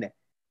 10.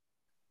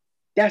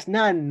 That's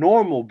not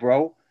normal,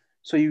 bro.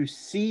 So you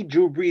see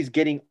Drew Brees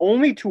getting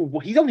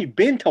he's only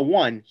been to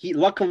 1. He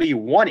luckily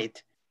won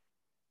it.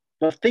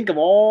 But think of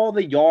all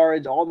the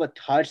yards, all the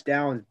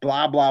touchdowns,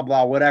 blah, blah,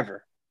 blah,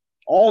 whatever.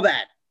 All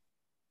that.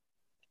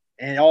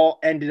 And it all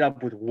ended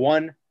up with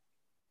one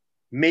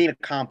main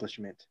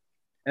accomplishment.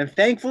 And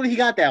thankfully, he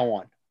got that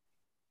one.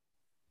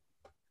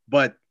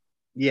 But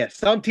yeah,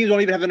 some teams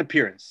don't even have an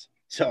appearance.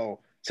 So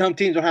some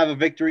teams don't have a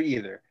victory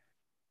either.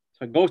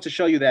 So it goes to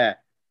show you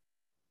that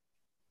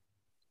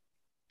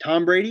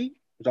Tom Brady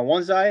is on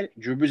one side,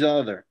 Drew Brees on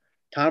the other.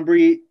 Tom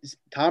Brady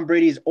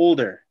is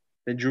older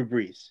than Drew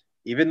Brees.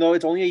 Even though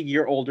it's only a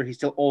year older, he's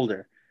still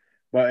older.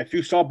 But if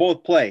you saw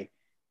both play,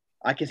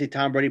 I can see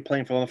Tom Brady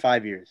playing for another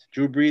 5 years.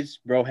 Drew Brees,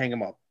 bro, hang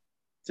him up.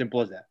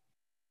 Simple as that.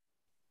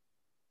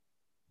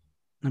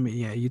 I mean,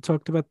 yeah, you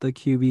talked about the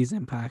QB's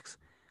impacts.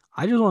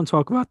 I just want to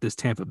talk about this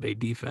Tampa Bay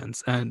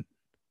defense They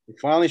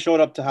finally showed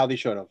up to how they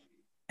should have.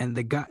 and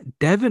the guy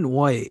Devin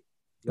White,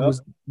 who Yep.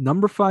 was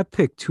number 5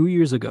 pick 2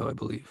 years ago, I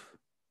believe,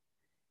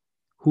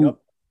 who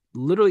Yep.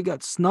 literally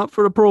got snubbed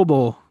for the Pro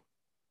Bowl.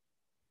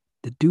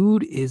 The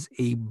dude is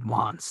a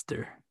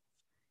monster.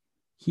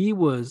 He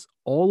was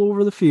all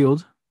over the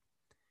field.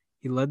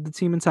 He led the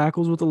team in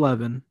tackles with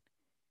 11.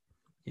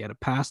 He had a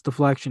pass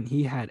deflection.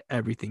 He had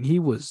everything. He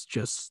was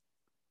just,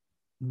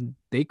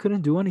 they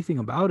couldn't do anything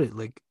about it.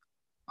 Like,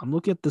 I'm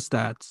looking at the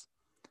stats.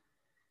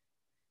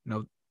 You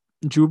know,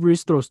 Drew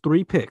Brees throws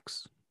 3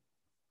 picks.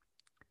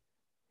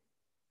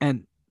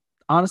 And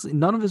honestly,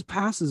 none of his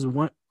passes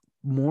went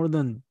more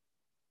than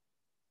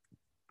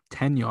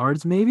 10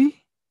 yards, maybe.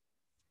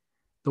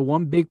 The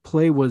one big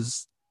play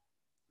was,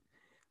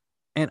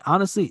 and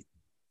honestly,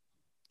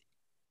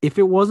 if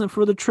it wasn't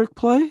for the trick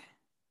play,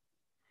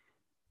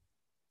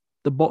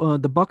 the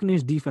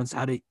Buccaneers defense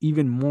had it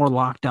even more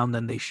lockdown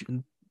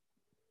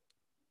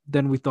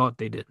than we thought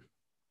they did.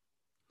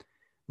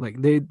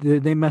 Like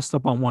they messed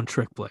up on one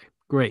trick play.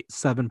 Great,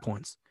 7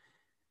 points.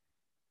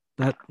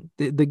 That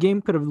the game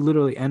could have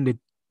literally ended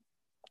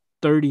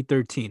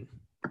 30-13,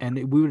 and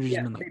we would have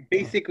just been like, they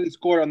basically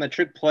scored on the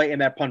trick play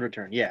and that punt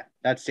return. Yeah,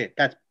 that's it.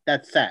 That's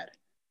sad.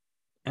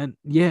 and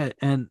yeah,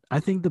 and I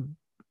think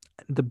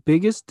the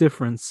biggest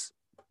difference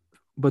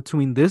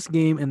between this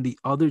game and the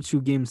other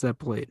 2 games that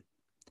played,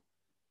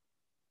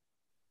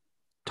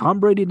 Tom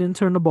Brady didn't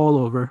turn the ball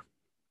over,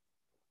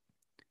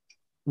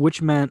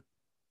 which meant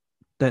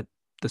that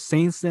the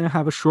Saints didn't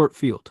have a short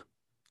field.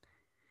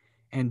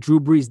 And Drew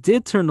Brees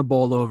did turn the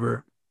ball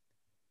over,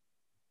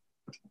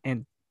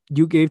 and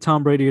you gave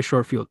Tom Brady a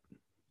short field.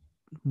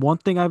 One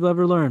thing I've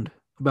ever learned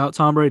about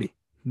Tom Brady,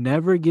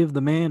 never give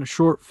the man a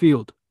short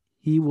field.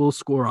 He will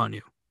score on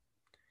you.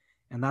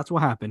 And that's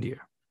what happened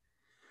here.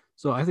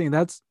 So I think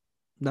that's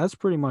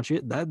pretty much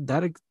it.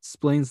 That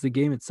explains the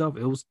game itself.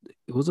 It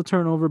was a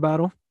turnover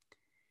battle,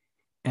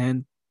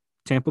 and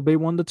Tampa Bay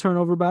won the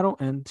turnover battle,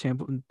 and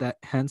Tampa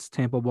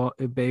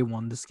Bay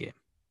won this game.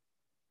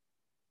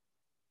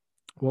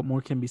 What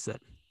more can be said?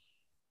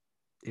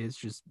 It's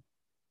just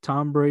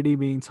Tom Brady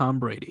being Tom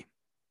Brady.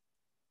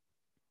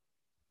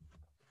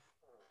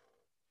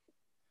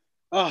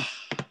 Oh,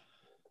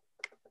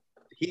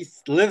 he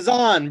lives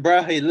on,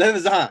 bro. He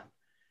lives on.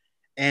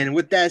 And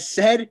with that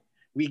said,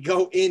 we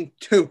go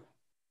into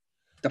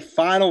the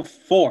final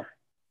 4.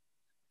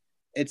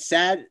 It's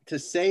sad to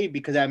say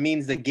because that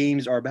means the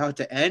games are about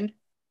to end,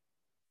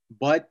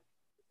 but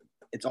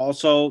it's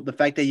also the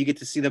fact that you get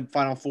to see the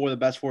final 4, the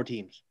best 4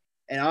 teams.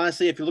 And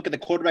honestly, if you look at the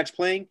quarterbacks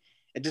playing,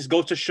 it just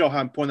goes to show how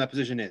important that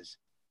position is.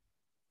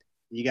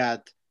 You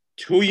got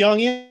 2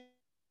 youngins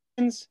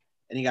and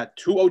you got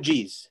 2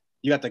 OGs.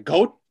 You got the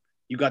GOAT.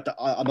 You got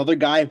another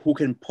guy who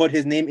can put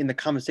his name in the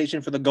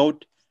conversation for the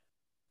GOAT.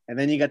 And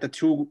then you got the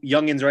 2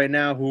 youngins right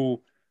now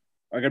who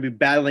are going to be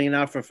battling it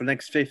out for the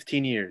next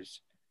 15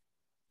 years.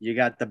 You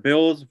got the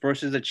Bills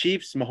versus the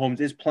Chiefs. Mahomes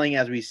is playing,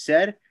 as we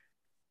said.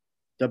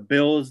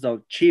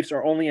 The Chiefs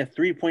are only a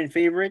 3-point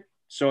favorite,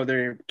 so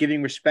they're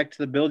giving respect to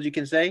the Bills, you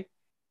can say.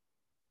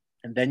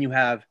 And then you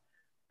have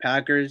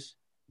Packers,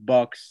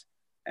 Bucks.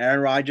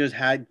 Aaron Rodgers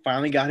had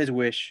finally got his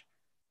wish.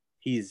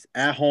 He's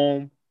at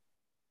home.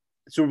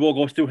 Super Bowl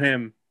goes through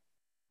him.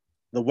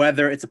 The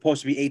weather, it's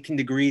supposed to be 18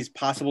 degrees,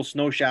 possible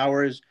snow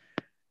showers,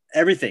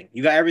 everything.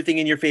 You got everything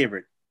in your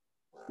favorite.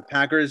 The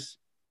Packers,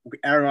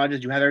 Aaron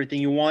Rodgers, you have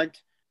everything you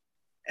want.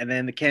 And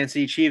then the Kansas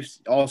City Chiefs,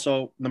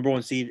 also number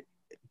one seed,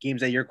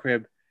 games at your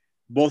crib.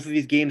 Both of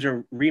these games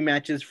are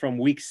rematches from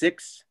week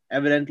 6,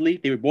 evidently.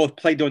 They were both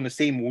played during the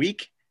same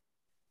week.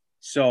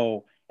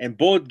 So, in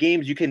both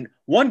games,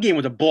 one game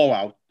was a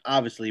blowout,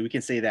 obviously. We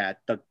can say that.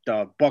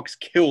 The Bucks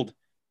killed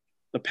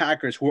the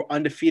Packers, who were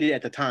undefeated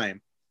at the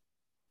time.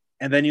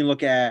 And then you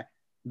look at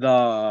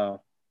the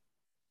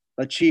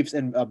the Chiefs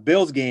and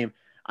Bills game.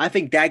 I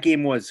think that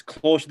game was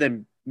closer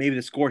than maybe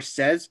the score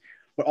says,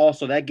 but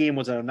also that game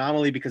was an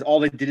anomaly because all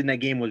they did in that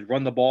game was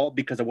run the ball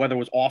because the weather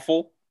was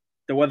awful.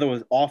 The weather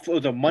was awful. It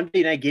was a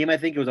Monday night game. I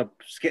think it was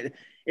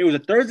a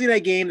Thursday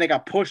night game that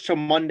got pushed to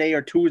Monday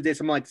or Tuesday,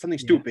 something Yeah.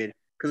 stupid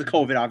because of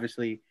COVID,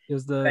 obviously. It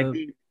was That the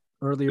game,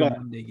 earlier go ahead.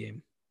 Monday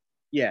game.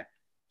 Yeah.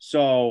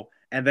 So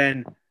and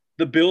then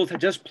the Bills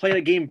had just played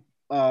a game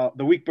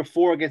the week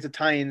before against the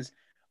Titans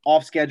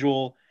off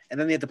schedule, and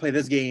then they had to play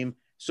this game.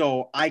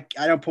 So I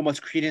don't put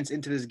much credence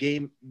into this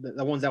game,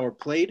 the ones that were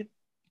played.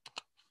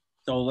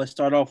 So let's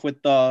start off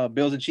with the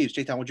Bills and Chiefs.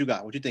 Jake, what you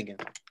got? What you thinking?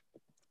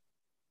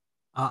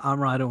 I'm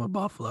riding with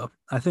Buffalo.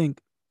 I think,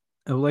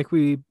 like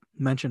we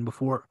mentioned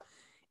before,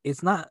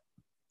 it's not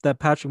that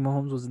Patrick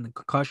Mahomes was in the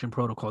concussion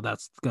protocol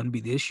that's going to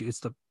be the issue.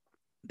 It's the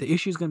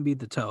issue is going to be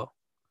the toe,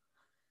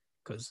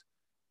 because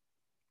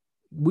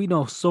we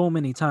know so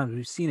many times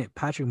we've seen it.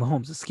 Patrick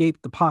Mahomes escape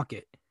the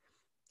pocket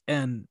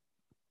and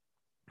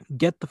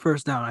get the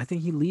first down. I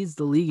think he leads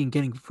the league in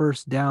getting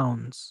first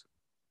downs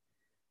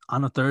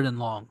on a 3rd and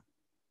long.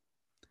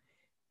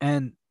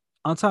 And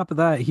on top of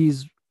that,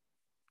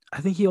 I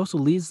think he also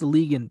leads the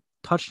league in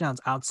touchdowns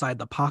outside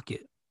the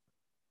pocket.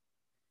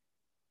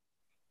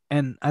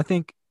 And I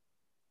think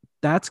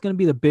that's going to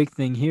be the big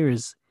thing here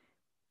is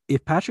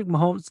if Patrick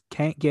Mahomes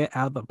can't get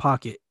out of the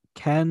pocket,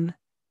 can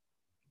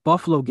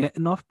Buffalo get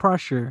enough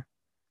pressure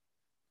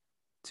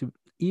to,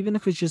 even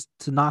if it's just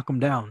to knock him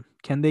down,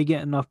 can they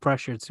get enough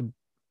pressure to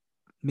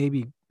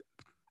maybe,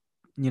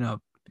 you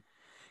know,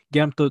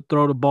 get him to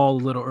throw the ball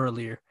a little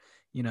earlier,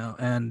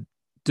 and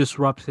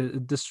disrupt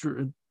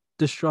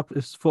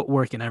his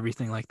footwork and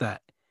everything like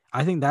that.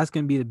 I think that's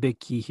going to be the big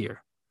key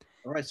here.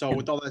 All right. So with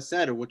And all that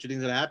said, what you think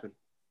is gonna happen?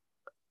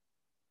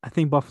 I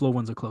think Buffalo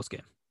wins a close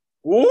game.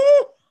 Woo!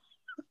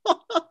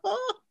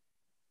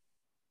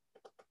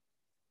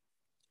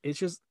 It's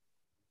just,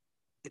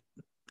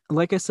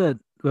 like I said,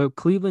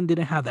 Cleveland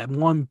didn't have that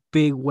one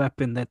big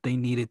weapon that they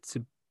needed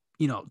to,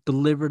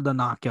 deliver the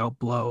knockout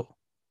blow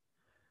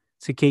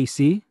to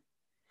KC.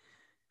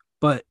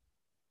 But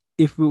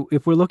if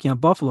we're looking at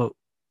Buffalo,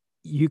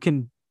 you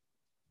can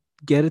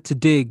get it to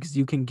Diggs,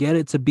 you can get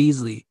it to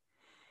Beasley,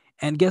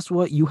 and guess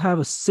what? You have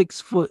a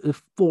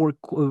 6'4"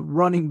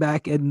 running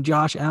back and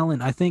Josh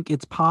Allen. I think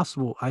it's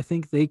possible. I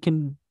think they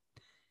can.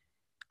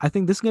 I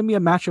think this is gonna be a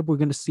matchup we're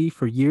gonna see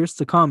for years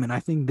to come, and I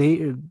think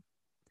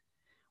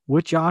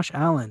with Josh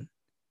Allen,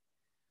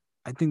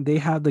 I think they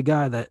have the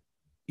guy that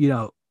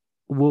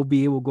will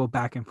be able to go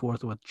back and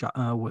forth with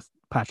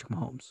Patrick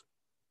Mahomes.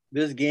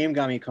 This game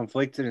got me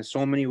conflicted in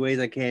so many ways.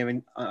 I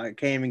can't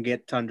even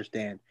get to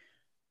understand.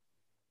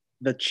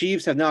 The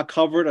Chiefs have not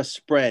covered a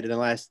spread in the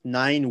last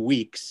 9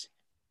 weeks,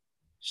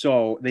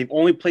 so they've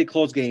only played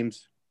close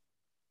games.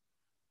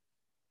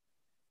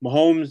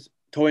 Mahomes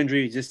toe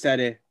injury, just said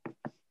it.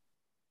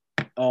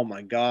 Oh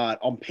my God!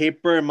 On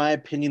paper, in my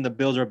opinion, the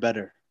Bills are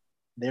better.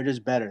 They're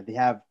just better. They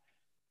have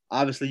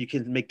obviously you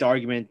can make the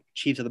argument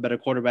Chiefs are the better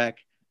quarterback,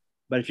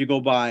 but if you go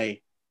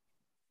by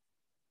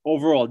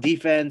overall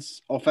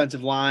defense,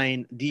 offensive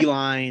line, D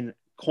line,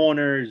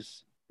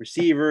 corners,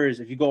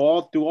 receivers, if you go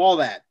all through all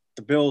that,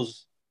 the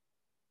Bills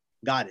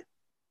got it.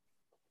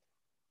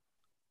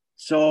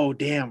 So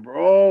damn,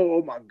 bro.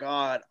 Oh my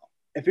God.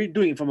 If you're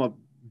doing it from a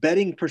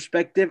betting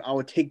perspective, I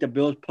would take the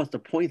Bills plus the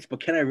points,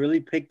 but can I really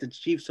pick the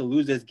Chiefs to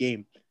lose this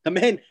game? The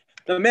man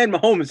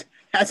Mahomes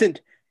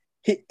hasn't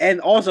and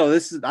also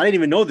this is I didn't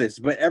even know this,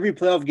 but every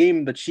playoff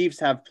game the Chiefs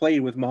have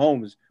played with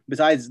Mahomes,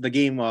 besides the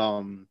game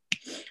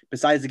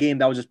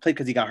that was just played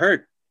because he got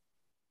hurt,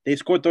 they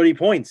scored 30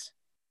 points.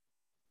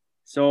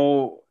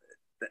 So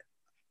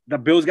the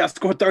Bills got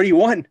scored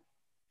 31. So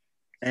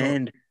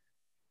And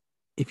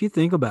if you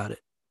think about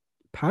it,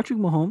 Patrick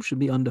Mahomes should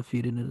be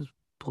undefeated in his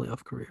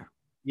playoff career.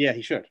 yeah,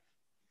 he should.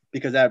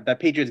 Because that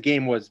Patriots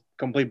game was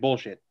complete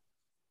bullshit.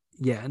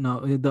 Yeah,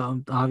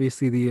 no,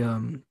 obviously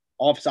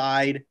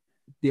Offside,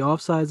 the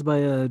offsides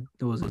by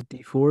was it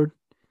D Ford?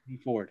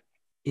 Ford.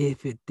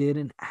 If it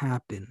didn't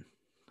happen,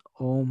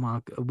 oh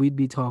my God,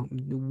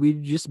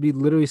 we'd just be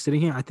literally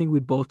sitting here. I think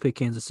we'd both pick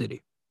Kansas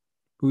City.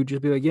 We'd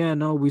just be like, yeah,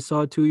 no, we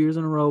saw it 2 years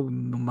in a row. We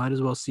might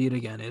as well see it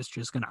again. It's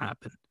just gonna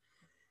happen.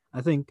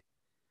 I think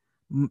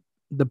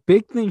the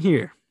big thing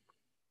here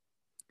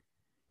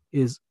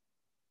is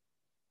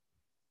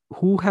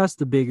who has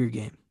the bigger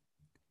game.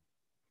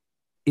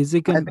 Is it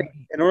I gonna think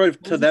be in order to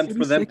Kansas them City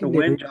for them to win,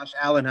 secondary Josh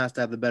Allen has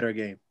to have the better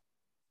game,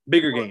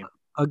 bigger game.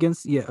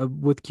 against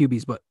with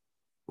QBs? But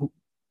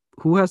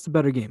who has the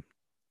better game?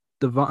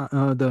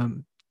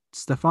 the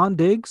Stephon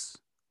Diggs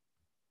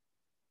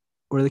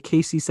or the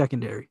KC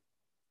secondary?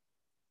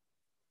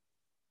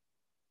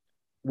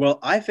 Well,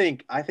 I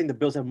think the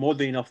Bills have more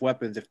than enough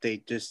weapons if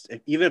they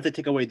even if they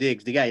take away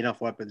Diggs, they got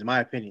enough weapons, in my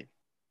opinion.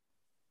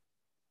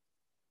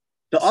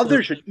 The So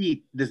others should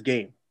eat this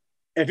game.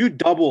 If you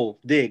double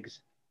Diggs,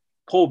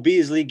 Cole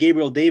Beasley,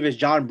 Gabriel Davis,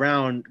 John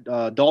Brown,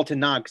 Dalton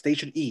Knox, they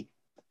should eat.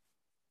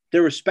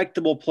 They're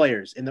respectable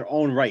players in their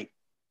own right.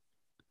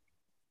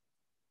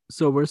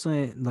 so we're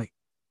saying like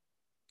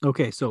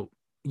okay, so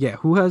yeah,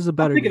 who has a I'm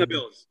better picking the game?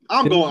 Bills.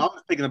 I'm going. Bills.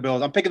 I'm picking the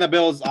Bills. I'm picking the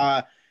Bills.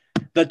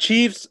 The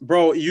Chiefs,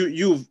 bro.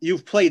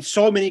 You've played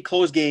so many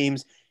close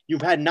games.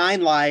 You've had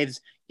 9 lives.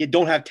 You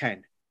don't have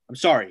 10. I'm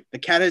sorry. The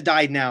cat has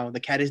died now. The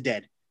cat is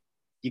dead.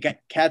 You got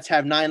cats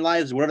have 9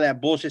 lives. Whatever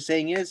that bullshit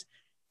saying is,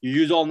 you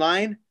use all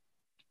 9.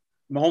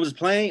 Mahomes is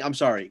playing. I'm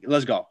sorry.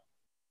 Let's go.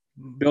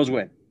 Bills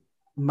win.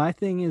 My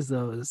thing is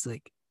though is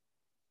like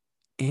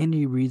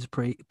Andy Reid's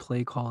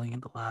play calling in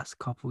the last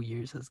couple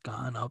years has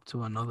gone up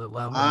to another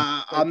level.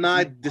 And I'm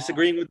not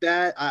disagreeing with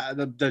that.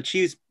 The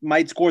Chiefs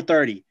might score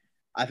 30.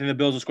 I think the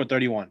Bills will score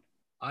 31.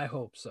 I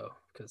hope so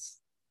because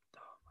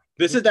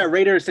This is that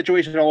Raiders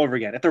situation all over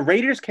again. If the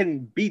Raiders can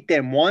beat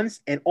them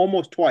once and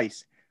almost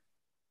twice,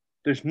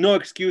 there's no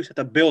excuse that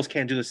the Bills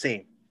can't do the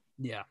same.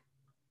 yeah.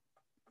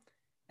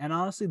 And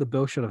honestly, the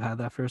Bills should have had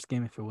that first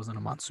game if it wasn't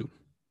a monsoon.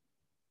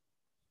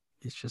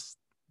 It's just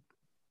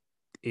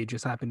it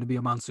just happened to be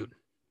a monsoon.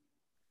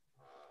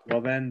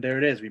 Well, then there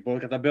it is. We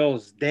both got the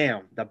Bills.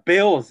 Damn, the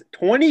Bills,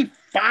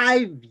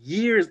 25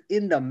 years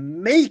in the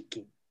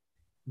making.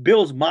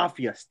 Bills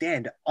Mafia,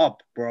 stand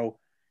up, bro.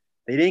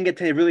 They didn't get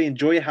to really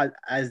enjoy it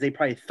as they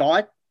probably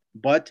thought,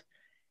 but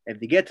if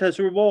they get to the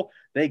Super Bowl,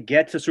 they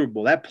get to the Super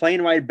Bowl. That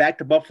plane ride back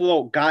to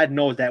Buffalo, God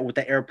knows that what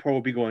the airport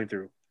will be going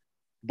through.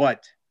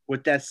 But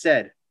with that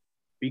said,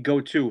 we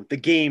go to the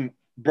game,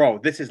 bro.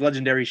 This is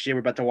legendary shit we're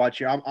about to watch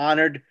here. I'm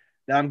honored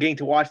that I'm getting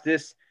to watch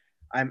this.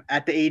 I'm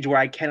at the age where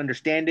I can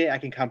understand it, I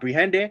can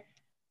comprehend it,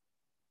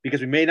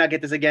 because we may not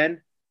get this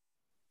again.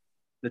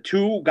 The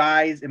two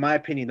guys, in my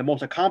opinion, the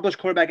most accomplished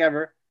quarterback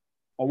ever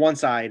on one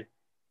side.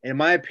 And in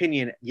my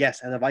opinion,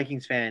 yes, as a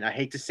Vikings fan, I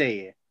hate to say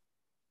it,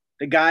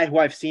 the guy who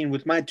I've seen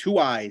with my 2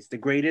 eyes, the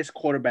greatest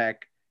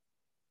quarterback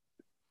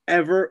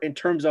ever in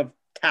terms of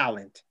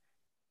talent.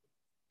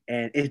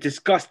 And it's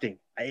disgusting.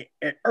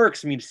 It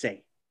irks me to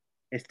say.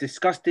 It's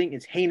disgusting.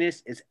 It's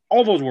heinous. It's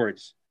all those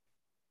words.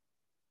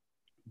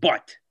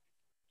 But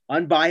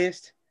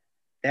unbiased,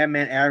 that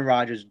man, Aaron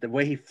Rodgers, the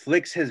way he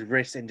flicks his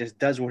wrist and just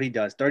does what he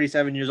does.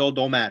 37 years old,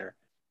 don't matter.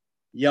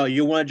 Yo,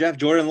 you want to draft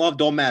Jordan Love?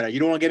 Don't matter. You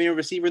don't want to get me a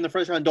receiver in the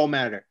first round? Don't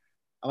matter.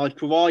 I'm going to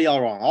prove all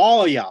y'all wrong.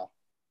 All y'all.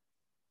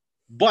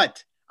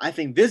 But I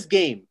think this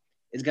game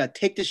is going to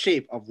take the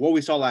shape of what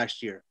we saw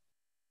last year.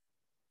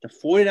 The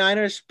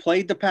 49ers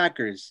played the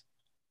Packers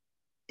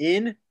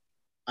in,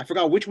 I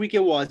forgot which week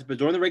it was, but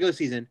during the regular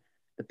season,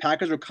 the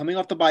Packers were coming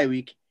off the bye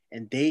week,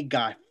 and they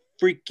got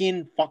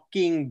freaking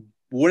fucking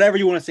whatever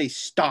you want to say,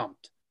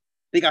 stomped.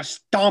 They got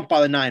stomped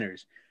by the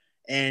Niners.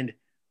 And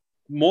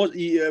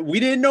we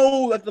didn't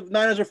know that the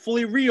Niners were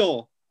fully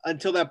real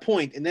until that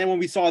point. And then when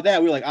we saw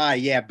that, we were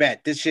like, yeah,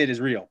 bet this shit is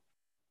real.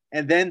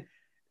 And then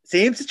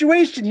same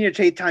situation here,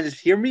 Chaitan. Just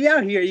hear me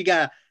out here. You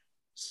got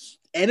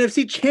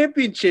NFC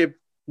Championship,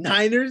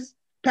 Niners,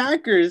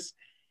 Packers.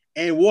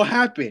 And what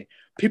happened?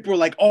 People were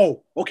like,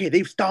 oh, okay,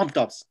 they've stomped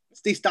us.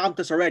 They stomped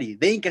us already.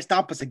 They ain't gonna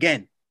stomp us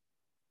again.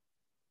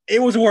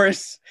 It was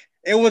worse.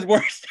 It was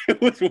worse. It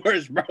was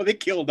worse, bro. They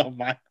killed them,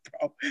 man,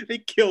 bro. They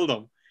killed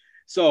them.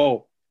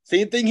 So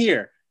same thing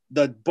here.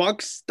 The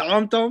Bucks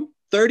stomped them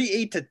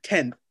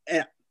 38-10.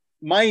 And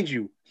mind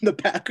you, the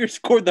Packers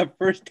scored the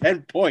first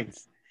 10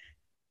 points.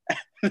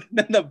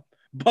 Then the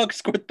Bucks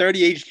scored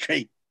 38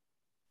 straight.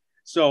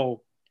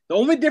 So the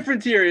only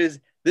difference here is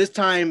this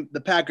time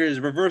the Packers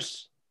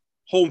reverse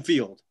home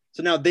field.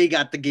 So now they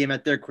got the game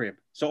at their crib.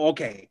 So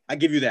okay, I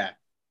give you that.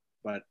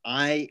 But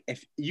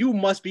if you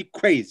must be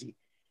crazy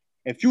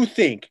if you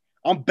think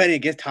I'm betting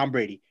against Tom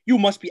Brady. You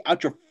must be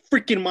out your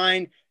freaking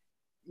mind,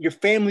 your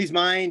family's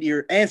mind,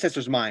 your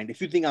ancestors' mind.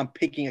 If you think I'm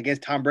picking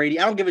against Tom Brady,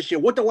 I don't give a shit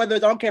what the weather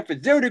is. I don't care if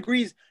it's 0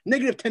 degrees,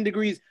 negative 10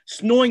 degrees,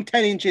 snowing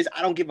 10 inches.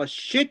 I don't give a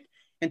shit.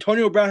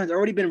 Antonio Brown has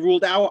already been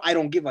ruled out. I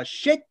don't give a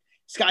shit.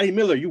 Scotty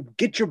Miller, you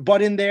get your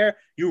butt in there.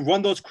 You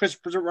run those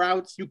crisp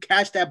routes. You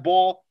catch that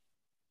ball.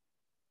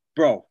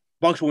 Bro,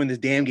 Bucks will win this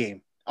damn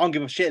game. I don't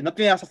give a shit.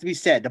 Nothing else has to be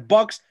said. The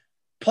Bucks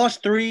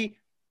 +3,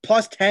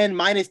 +10,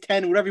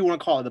 -10, whatever you want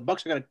to call it. The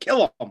Bucks are going to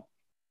kill them.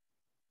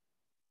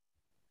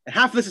 And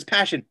half of this is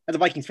passion as a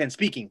Vikings fan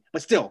speaking.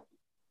 But still,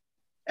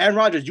 Aaron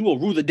Rodgers, you will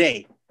rule the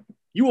day.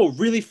 You will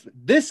really –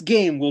 this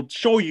game will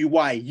show you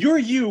why you're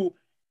you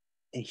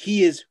and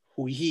he is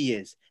who he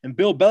is. And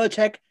Bill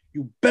Belichick,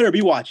 you better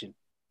be watching.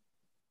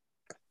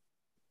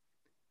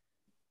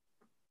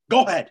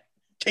 Go ahead,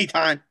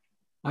 Chaitan.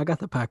 I got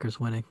the Packers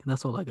winning.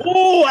 That's all I got.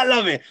 Oh, I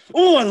love it.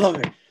 Oh, I love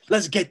it.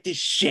 Let's get this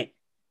shit.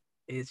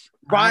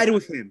 Ride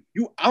with him.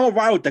 I'm gonna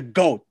ride with the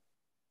GOAT.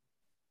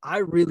 I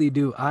really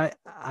do.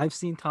 I've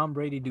seen Tom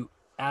Brady do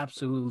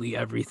absolutely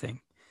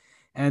everything.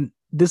 And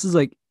this is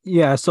like,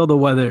 yeah, I saw the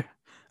weather.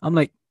 I'm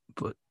like,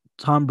 but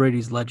Tom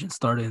Brady's legend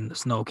started in the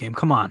snow game.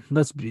 Come on,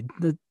 let's be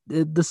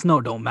the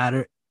snow don't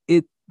matter.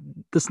 It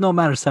the snow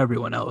matters to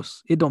everyone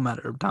else. It don't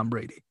matter to Tom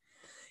Brady.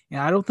 And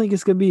I don't think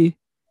it's gonna be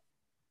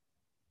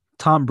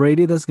Tom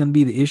Brady that's gonna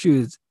be the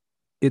issue.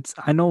 It's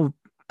I know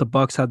the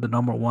Bucks had the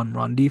number one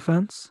run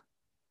defense,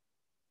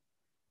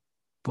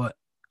 but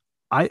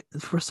I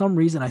for some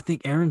reason I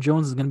think Aaron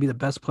Jones is gonna be the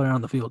best player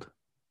on the field. Say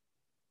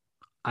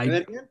I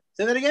that again.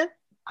 Say that again.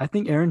 I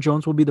think Aaron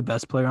Jones will be the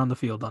best player on the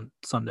field on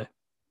Sunday.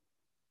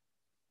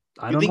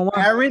 I You don't know think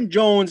why. Aaron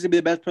Jones is gonna be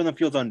the best player on the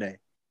field Sunday?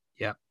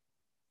 Yeah,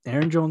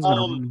 Aaron Jones is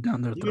gonna Um, run it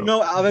down their you throat.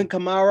 know Alvin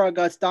Kamara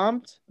got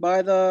stomped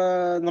by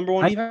the number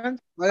one I defense.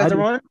 Like I that's a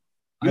do. run.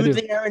 I You do.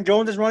 think Aaron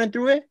Jones is running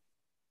through it?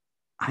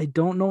 I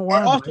don't know And why,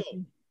 but also,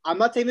 I'm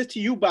not saying this to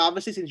you, but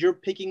obviously, since you're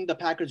picking the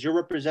Packers, you're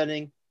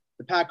representing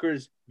the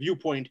Packers'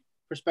 viewpoint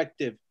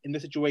perspective in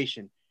this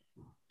situation.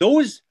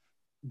 Those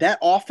that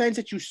offense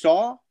that you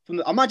saw from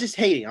the, I'm not just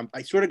hating.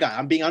 I swear to God,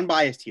 I'm being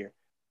unbiased here.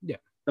 yeah,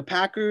 The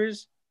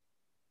Packers,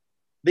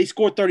 they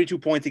scored 32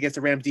 points against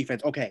the Rams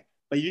defense. Okay,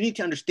 but you need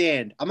to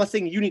understand. I'm not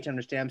saying you need to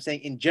understand. I'm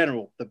saying in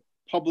general, the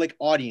public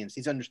audience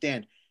needs to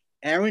understand.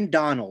 Aaron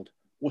Donald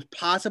was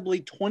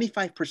possibly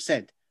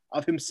 25%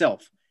 of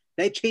himself.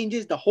 That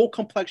changes the whole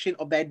complexion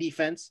of that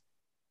defense.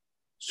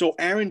 So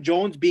Aaron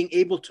Jones being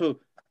able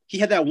to, he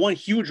had that one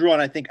huge run,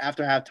 I think,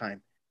 after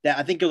halftime. That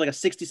I think it was like a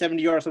 60,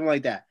 70 yard or something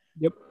like that.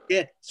 yep.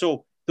 Yeah.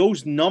 So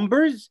those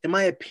numbers, in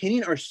my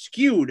opinion, are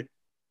skewed.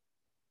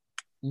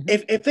 Mhm.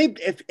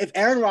 If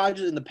Aaron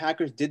Rodgers and the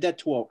Packers did that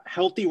to a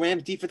healthy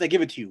Rams defense, I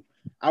give it to you.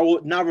 I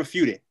will not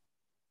refute it.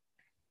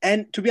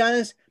 And to be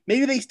honest,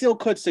 maybe they still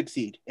could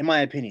succeed, in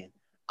my opinion.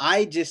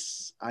 I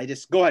just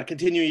go ahead,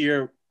 continue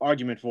your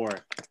argument for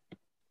it.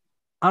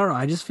 I don't know.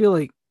 I just feel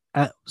like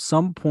at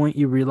some point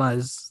you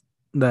realize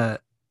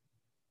that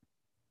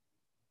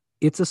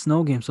it's a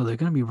snow game, so they're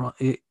gonna be run.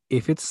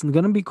 If it's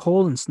gonna be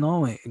cold and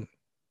snowing,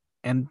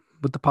 and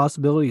with the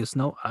possibility of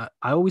snow, I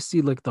always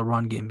see like the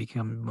run game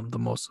become the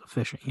most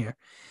efficient here.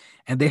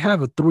 And they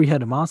have a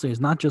three-headed monster. It's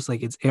not just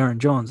like it's Aaron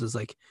Jones. It's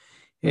like,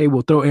 hey,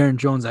 we'll throw Aaron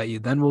Jones at you,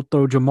 then we'll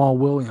throw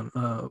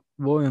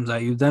Williams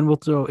at you, then we'll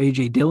throw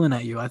AJ Dillon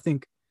at you. I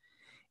think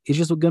it's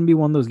just gonna be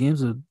one of those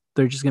games where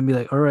they're just gonna be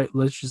like, all right,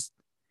 let's just.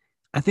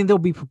 I think they'll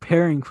be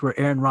preparing for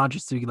Aaron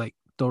Rodgers to like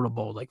throw the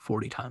ball like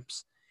 40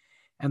 times,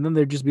 and then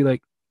they'll just be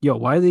like, yo,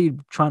 why are they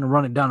trying to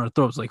run it down our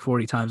throats like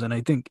 40 times? And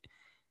I think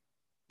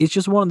it's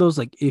just one of those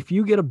like if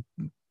you get a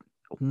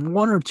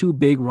one or two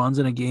big runs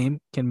in a game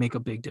can make a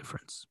big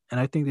difference. And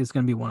I think it's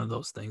gonna be one of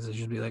those things. It's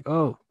just be like,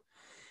 oh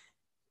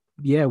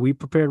yeah, we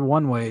prepared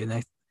one way,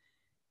 and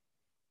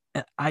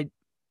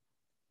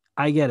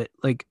I get it.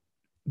 Like,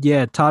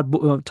 yeah, Todd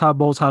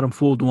Bowles had him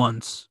fooled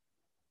once,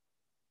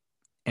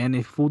 and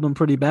it fooled him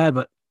pretty bad.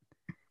 But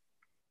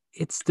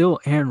it's still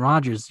Aaron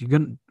Rodgers.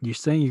 You're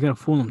saying you're gonna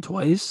fool him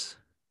twice?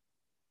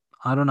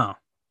 I don't know.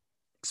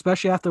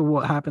 Especially after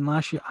what happened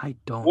last year, I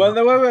don't Well,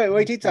 know. no,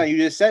 wait, Titan. You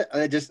just said,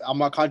 I'm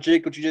not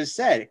contradict what you just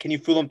said. Can you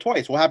fool them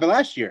twice? What happened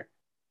last year?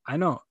 I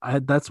know.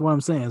 That's what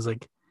I'm saying. Is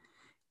like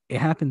it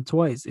happened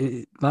twice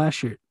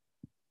last year.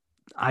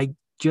 I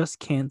just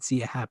can't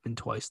see it happen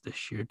twice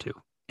this year too.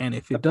 And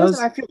if The it person does,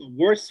 I feel the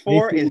worst they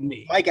for is fooled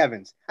me. Mike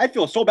Evans. I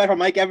feel so bad for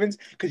Mike Evans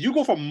because you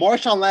go from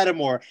Marshawn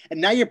Lattimore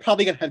and now you're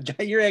probably gonna have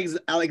Jair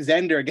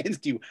Alexander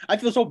against you. I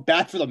feel so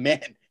bad for the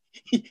man.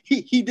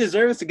 He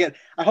deserves to get.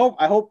 I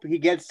hope he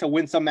gets to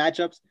win some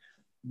matchups.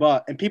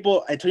 But and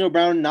people, Antonio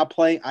Brown not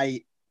playing,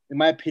 in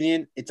my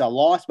opinion, it's a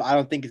loss. But I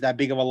don't think it's that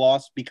big of a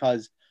loss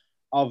because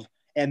of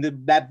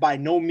that by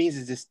no means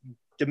is this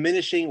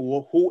diminishing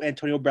who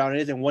Antonio Brown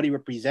is and what he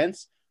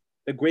represents.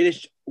 The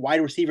greatest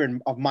wide receiver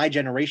of my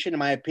generation, in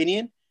my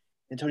opinion,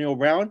 Antonio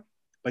Brown.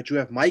 But you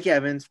have Mike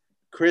Evans,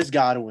 Chris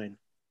Godwin,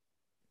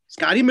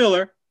 Scotty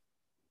Miller.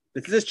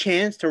 This is his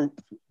chance to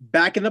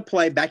back in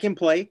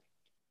play.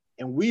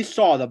 And we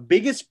saw the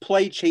biggest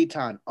play,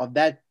 Chaitan, of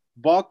that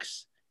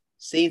Bucks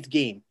Saints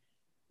game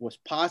was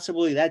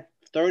possibly that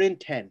 3rd and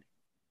 10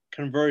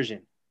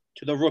 conversion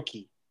to the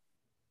rookie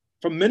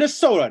from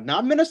Minnesota,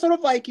 not Minnesota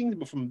Vikings,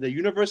 but from the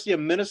University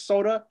of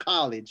Minnesota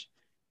College,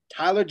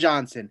 Tyler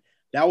Johnson.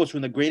 That was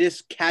one of the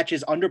greatest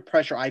catches under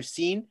pressure I've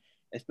seen,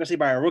 especially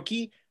by a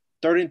rookie.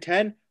 3rd and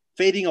 10,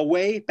 fading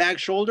away, back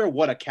shoulder.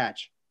 What a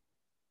catch.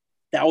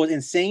 That was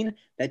insane.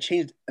 That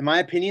changed, in my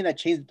opinion, that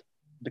changed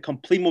the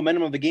complete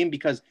momentum of the game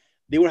because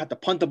they would have to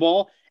punt the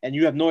ball and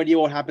you have no idea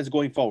what happens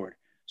going forward.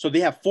 So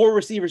they have 4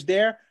 receivers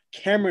there.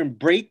 Cameron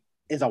Brate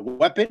is a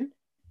weapon.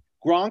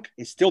 Gronk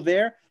is still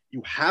there.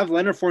 You have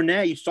Leonard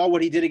Fournette. You saw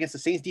what he did against the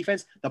Saints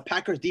defense. The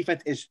Packers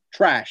defense is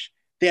trash.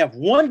 They have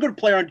one good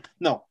player on.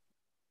 No,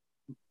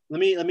 let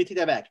me take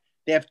that back.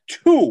 They have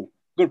 2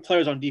 good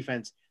players on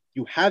defense.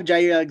 You have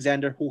Jair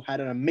Alexander, who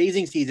had an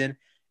amazing season,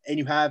 and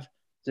you have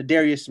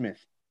Zadarius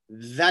Smith.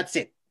 That's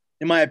it,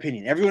 in my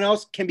opinion. Everyone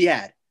else can be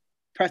had.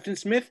 Preston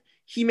Smith,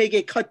 he may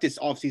get cut this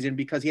offseason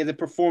because he hasn't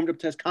performed up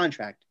to his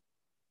contract.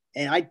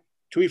 And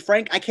to be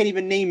frank, I can't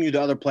even name you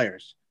the other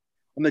players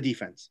on the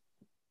defense.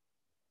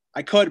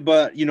 I could,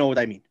 but you know what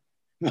I mean.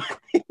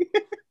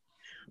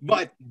 It's But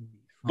gonna be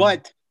fun.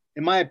 but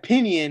in my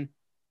opinion,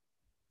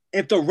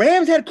 if the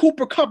Rams had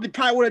Cooper Cup, they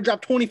probably would have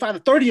dropped 25 to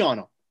 30 on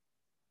them.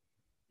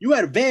 You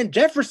had Van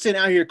Jefferson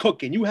out here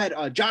cooking. You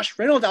had Josh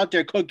Reynolds out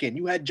there cooking.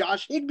 You had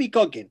Josh Higbee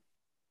cooking.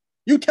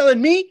 You telling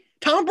me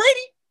Tom Brady?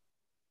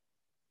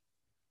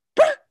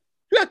 Bruh,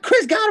 you got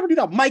Chris Godwin, you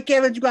got Mike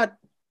Evans, you got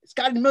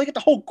Scotty Miller, you get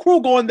the whole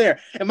crew going there.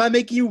 Am I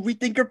making you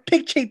rethink your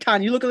pick,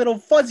 Chaitan? You look a little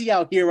fuzzy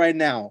out here right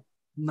now.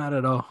 Not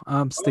at all.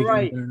 I'm All sticking with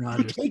right. Aaron You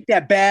Rodgers. take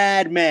that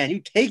bad man. You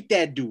take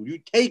that dude. You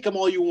take him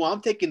all you want.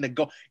 I'm taking the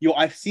go. Yo,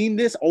 I've seen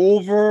this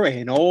over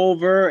and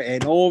over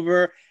and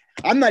over.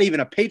 I'm not even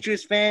a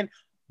Patriots fan,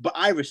 but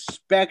I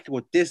respect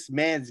what this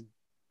man's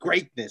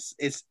greatness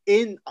is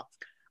in.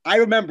 I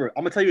remember,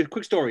 I'm gonna tell you a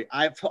quick story.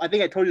 I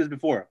think I told you this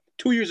before.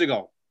 2 years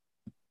ago.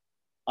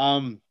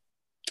 Um,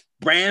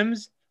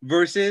 Rams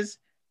versus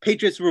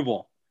Patriots Super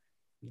Bowl.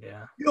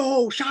 Yeah.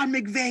 Yo, Sean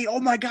McVay. Oh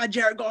my God,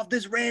 Jared Goff,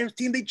 this Rams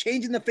team, they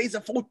changed in the face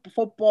of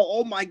football.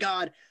 Oh my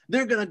God.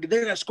 They're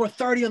gonna score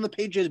 30 on the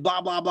Patriots,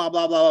 blah, blah, blah,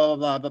 blah, blah,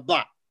 blah, blah,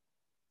 blah.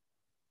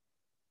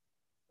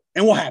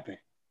 And what happened?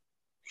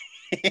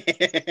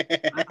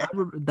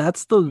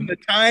 That's When the the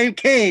time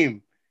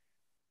came,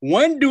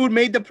 one dude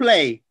made the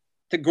play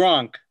to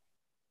Gronk.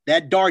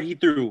 That dart he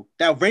threw,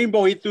 that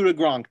rainbow he threw to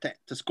Gronk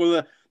to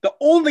score the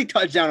only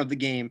touchdown of the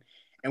game.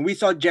 And we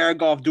saw Jared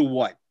Goff do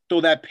what?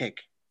 Throw that pick.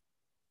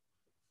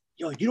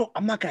 Yo,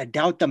 I'm not gonna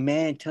doubt the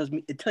man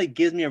until he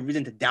gives me a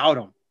reason to doubt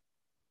him.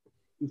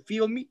 You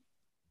feel me?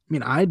 I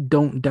mean, I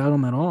don't doubt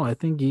him at all. I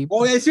think he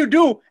Oh, yes, you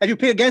do. If you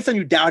pick against him,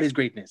 you doubt his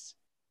greatness.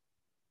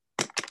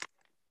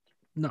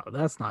 no,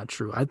 that's not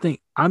true. I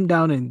think I'm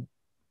down in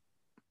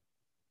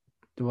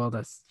well,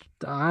 that's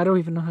I don't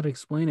even know how to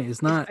explain it. It's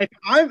If, not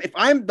if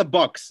I'm the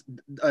Bucks,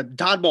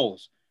 Todd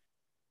Bowles,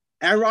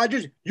 Aaron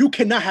Rodgers, you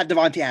cannot have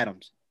Devontae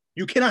Adams.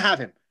 You cannot have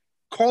him.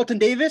 Carlton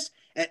Davis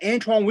and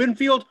Antoine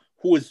Winfield,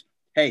 who is,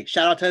 hey,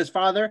 shout out to his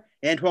father,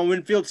 Antoine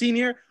Winfield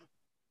Sr.,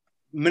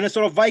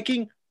 Minnesota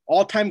Viking,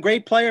 all-time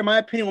great player, in my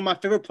opinion, one of my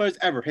favorite players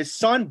ever. His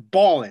son,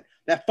 balling.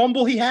 That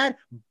fumble he had,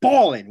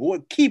 balling.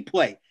 What key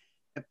play.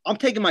 I'm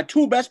taking my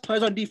two best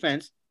players on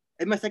defense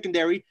in my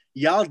secondary.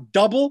 Y'all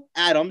double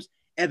Adams,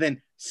 and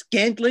then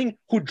Scantling,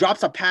 who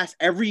drops a pass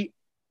every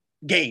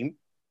game.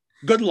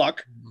 Good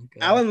luck. okay.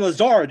 Alan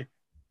Lazard,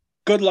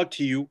 good luck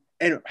to you.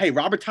 And hey,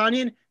 Robert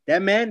Tanyan,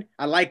 that man,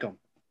 I like him.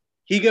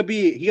 He could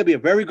be a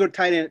very good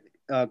tight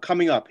end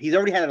coming up. He's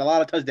already had a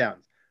lot of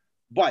touchdowns.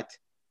 But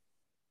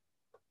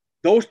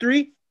those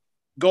three,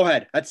 go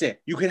ahead. That's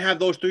it. You can have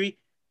those three.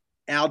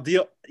 And I'll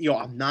deal. Yo,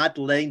 I'm not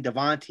letting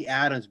Devontae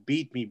Adams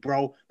beat me,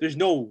 bro. There's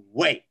no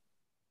way.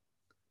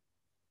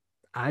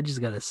 I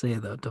just gotta say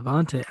though,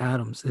 Devonte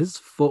Adams, his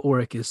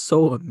footwork is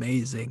so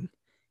amazing.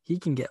 He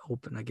can get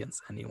open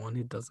against anyone.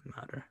 It doesn't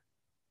matter.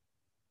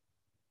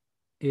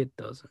 It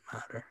doesn't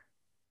matter.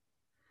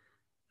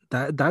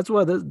 That's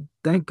why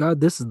thank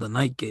God this is the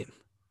night game.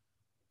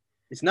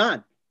 It's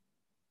not.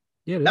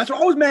 Yeah, it That's is.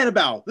 what I was mad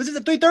about. This is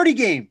a 3:30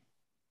 game.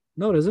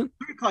 No, it isn't.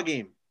 3 o'clock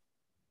game.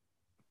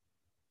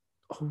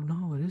 Oh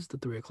no, it is the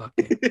 3 o'clock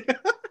game.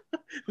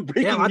 Damn,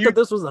 Breaking I news. thought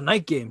this was the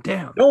night game.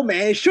 Damn. No,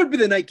 man, it should be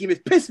the night game.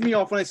 It pissed me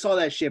off when I saw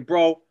that shit,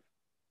 bro.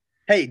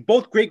 Hey,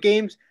 both great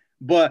games,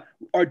 but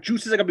our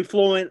juices are gonna be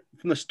flowing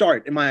from the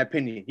start, in my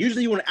opinion.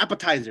 Usually you want an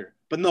appetizer,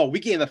 but no, we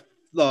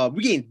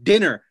getting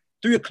dinner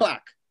 3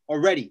 o'clock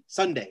already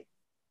Sunday.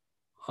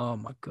 Oh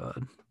my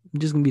God. I'm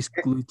just gonna be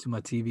glued to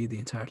my TV the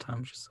entire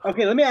time. Just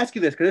Okay, let me ask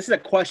you this because this is a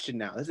question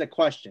now. This is a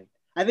question.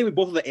 I think we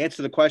both have the answer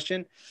to the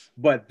question,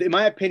 but in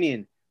my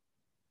opinion,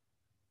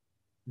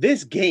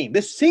 this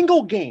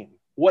single game,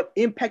 what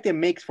impact it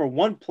makes for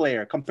one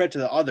player compared to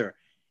the other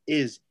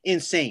is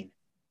insane.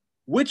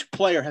 Which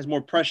player has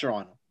more pressure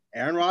on him?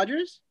 Aaron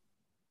Rodgers,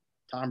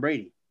 Tom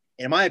Brady?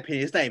 In my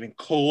opinion, it's not even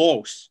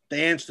close.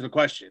 The answer to the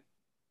question.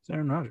 it's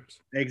Aaron Rodgers.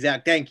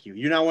 Exact. Thank you.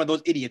 You're not one of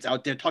those idiots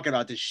out there talking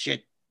about this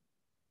shit.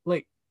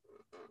 Like,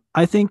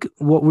 I think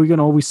what we're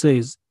gonna always say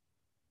is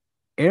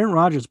Aaron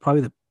Rodgers is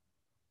probably the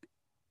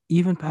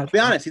even I'll be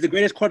Patrick. honest. He's the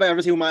greatest quarterback I've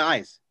ever seen with my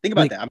eyes. Think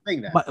about Like that. I'm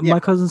saying that. my Yeah.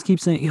 cousins keep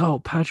saying, "Yo,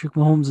 Patrick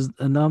Mahomes is,"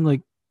 and I'm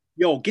like,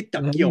 Yo, get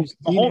the "Have you yo. seen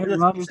Mahomes. Aaron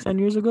Rodgers 10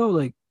 years ago?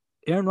 Like,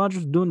 Aaron Rodgers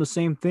was doing the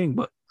same thing,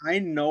 but I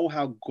know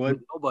how with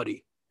good.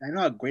 nobody." I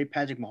know how great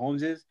Patrick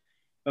Mahomes is,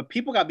 but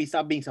people got to be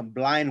stop being some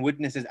blind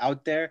witnesses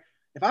out there.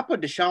 If I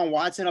put Deshaun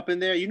Watson up in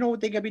there, you know what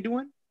they got to be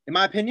doing? In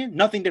my opinion,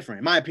 nothing different.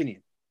 In my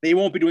opinion, they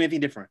won't be doing anything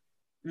different.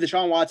 If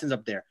Deshaun Watson's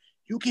up there,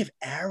 you give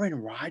Aaron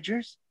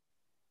Rodgers,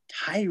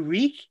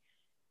 Tyreek,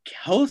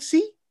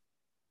 Kelsey,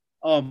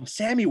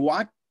 Sammy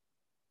Watkins,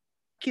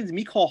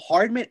 Mecole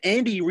Hardman,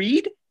 Andy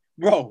Reid,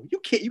 bro, you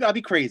can't. You gotta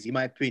be crazy, in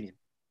my opinion.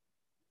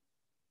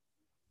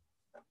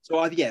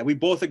 So yeah, we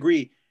both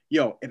agree.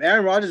 Yo, if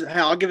Aaron Rodgers, hey,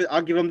 I'll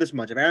give him this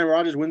much. If Aaron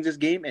Rodgers wins this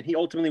game and he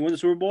ultimately wins the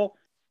Super Bowl,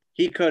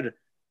 he could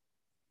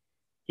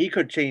he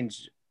could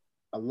change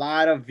a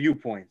lot of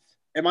viewpoints.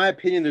 In my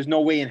opinion, there's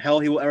no way in hell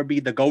he will ever be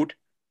the GOAT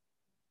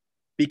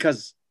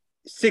because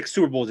 6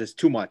 Super Bowls is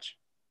too much.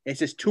 It's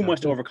just too Yeah,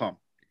 much to overcome.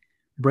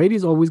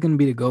 Brady's always gonna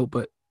be the goat,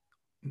 but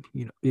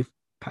you know, if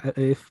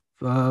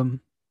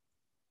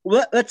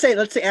let's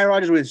say Aaron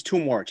Rodgers wins two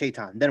more,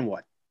 Chaitan. Then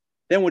what?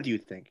 Then what do you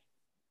think?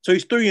 So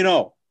he's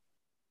 3-0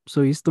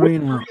 So he's with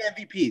 3-0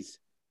 three MVPs,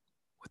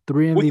 with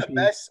three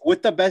MVPs.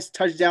 with the best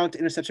touchdown to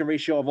interception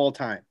ratio of all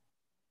time.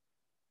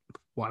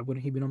 Why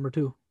wouldn't he be number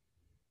two?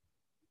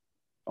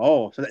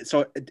 Oh,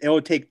 so it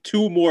would take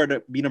two more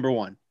to be number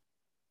one.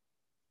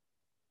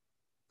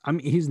 I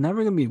mean, he's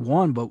never gonna be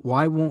one, but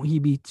why won't he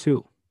be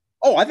two?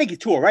 Oh, I think he's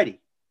two already.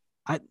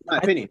 I My I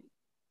opinion.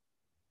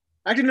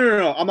 Actually,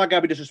 no. I'm not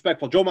gonna be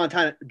disrespectful.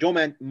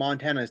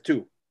 Montana is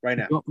two right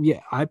now. yeah,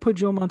 I put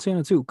Joe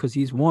Montana too because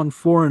he's won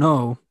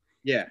 4-0.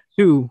 Yeah.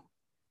 Two,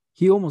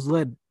 he almost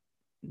led.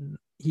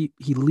 He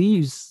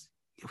leaves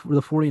for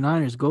the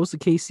 49ers, goes to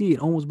KC. It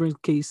almost brings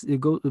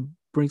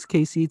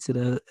KC to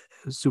the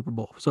Super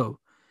Bowl. So,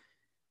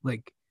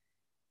 like,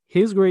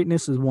 his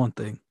greatness is one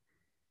thing,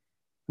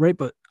 right?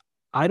 But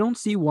I don't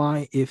see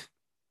why if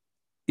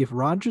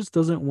Rodgers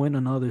doesn't win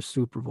another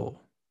Super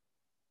Bowl,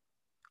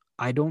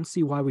 I don't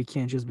see why we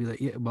can't just be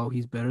like, yeah, well,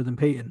 he's better than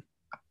Peyton.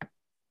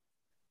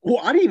 Well,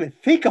 I didn't even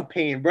think of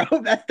Payne, bro.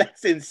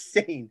 That's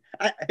insane.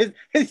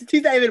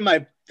 He's not even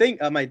my thing,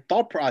 my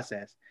thought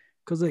process.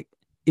 Because like,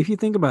 if you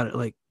think about it,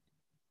 like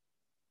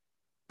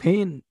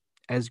Payne,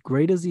 as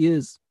great as he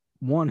is,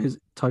 one, his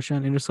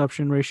touchdown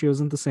interception ratio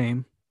isn't the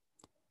same,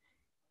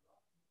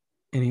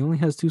 and he only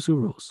has two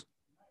Super Bowls.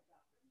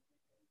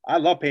 I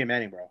love Peyton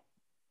Manning, bro.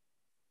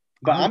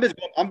 But I I'm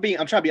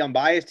trying to be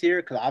unbiased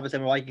here because obviously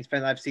I'm a Vikings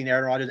fan. I've seen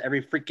Aaron Rodgers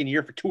every freaking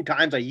year for two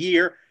times a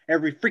year.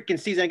 Every freaking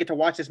season I get to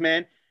watch this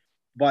man.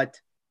 But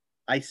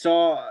I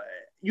saw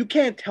you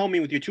can't tell me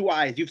with your two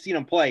eyes you've seen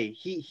him play.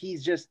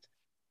 He's just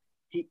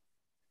he,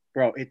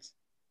 bro. It's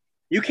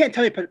you can't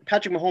tell me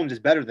Patrick Mahomes is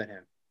better than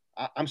him.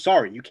 I'm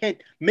sorry, you can't.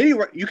 Maybe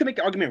you can make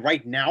the argument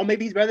right now.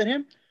 Maybe he's better than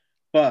him,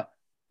 but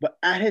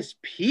at his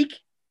peak,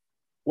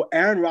 what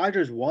Aaron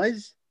Rodgers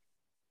was,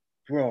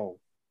 bro.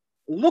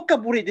 Look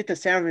up what he did to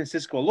San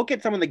Francisco. Look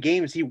at some of the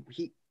games he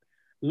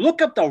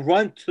look up the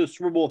run to the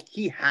Super Bowl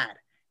he had.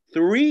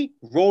 3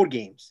 road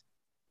games.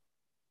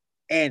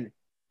 And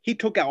he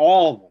took out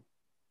all of them.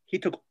 He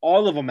took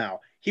all of them out.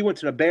 He went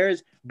to the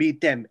Bears,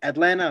 beat them.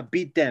 Atlanta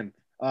beat them.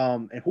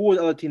 And who was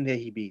the other team that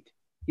he beat?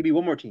 He beat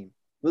one more team.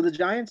 Was it the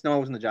Giants? No, it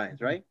wasn't the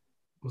Giants, right?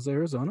 was it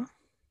Arizona.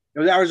 It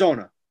was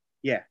Arizona.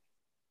 Yeah.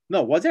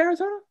 No, was it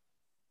Arizona?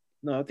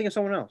 No, I think it's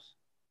someone else.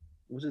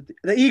 Was it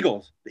the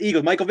Eagles? The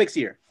Eagles. Michael Vick's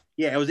here.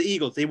 Yeah, it was the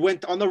Eagles. They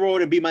went on the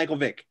road and beat Michael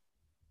Vick.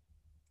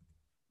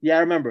 Yeah, I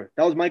remember.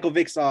 That was Michael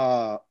Vick's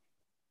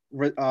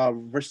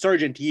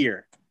resurgent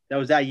year. That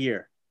was that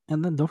year.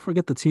 And then don't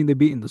forget the team they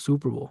beat in the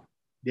Super Bowl.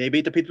 They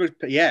beat the Pittsburgh.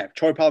 Yeah,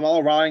 Troy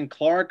Polamalu, Ryan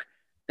Clark.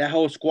 That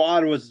whole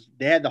squad was.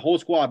 They had the whole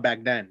squad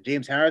back then.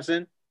 James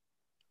Harrison,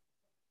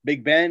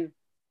 Big Ben,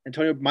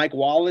 Mike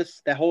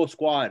Wallace. That whole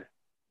squad.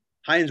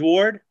 Hines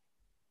Ward.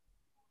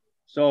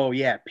 So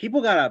yeah,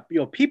 people gotta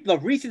people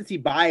the recency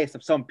bias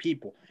of some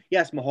people.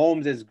 Yes,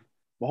 Mahomes is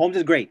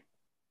great,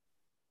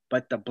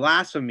 but the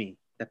blasphemy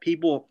that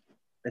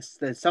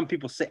some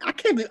people say, I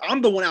can't believe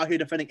I'm the one out here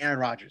defending Aaron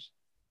Rodgers,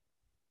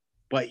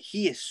 but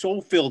he is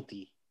so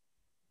filthy.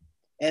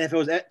 And if it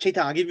was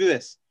Chaitan, I'll give you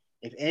this: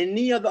 if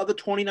any of the other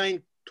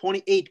 29,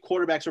 28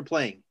 quarterbacks were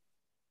playing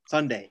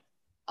Sunday,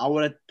 I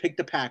would have picked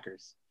the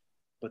Packers,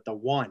 but the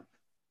one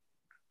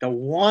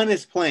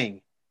is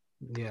playing.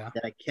 Yeah.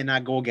 That I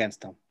cannot go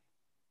against them.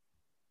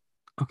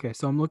 Okay,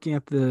 so I'm looking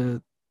at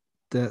that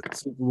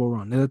Super Bowl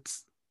run.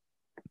 That's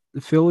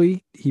the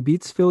Philly. He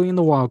beats Philly in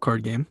the wild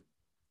card game.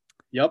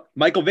 Yep.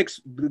 Michael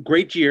Vick's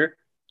great year.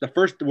 The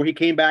first where he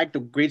came back, the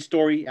great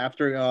story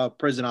after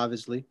prison,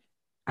 obviously.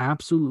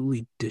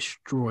 Absolutely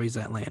destroys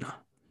Atlanta.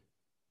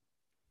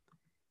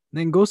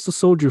 Then goes to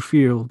Soldier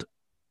Field.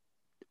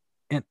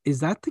 And is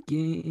that the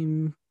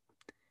game?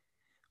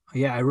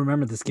 Yeah, I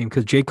remember this game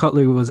because Jay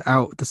Cutler was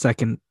out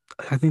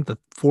I think the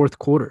fourth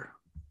quarter.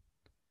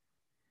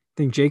 I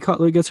think Jay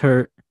Cutler gets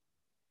hurt.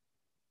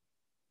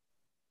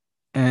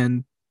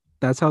 And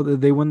that's how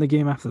they win the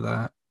game after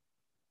that.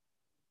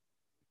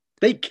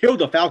 They killed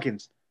the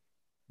Falcons.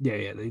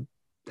 Yeah, they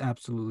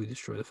absolutely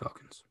destroy the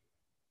Falcons.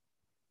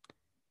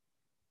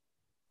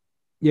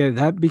 Yeah,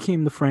 that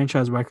became the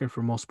franchise record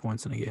for most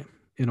points in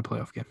a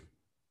playoff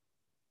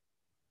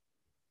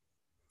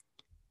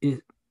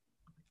game.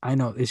 I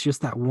know it's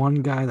just that one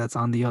guy that's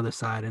on the other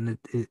side, and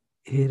it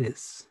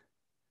is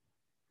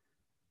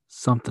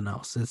something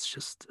else. It's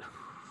just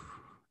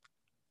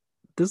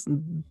this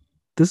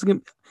is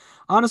gonna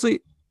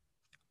honestly,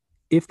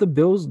 if the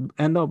Bills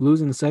end up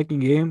losing the second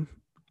game,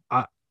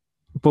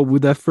 but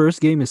with that first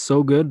game is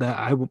so good that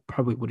I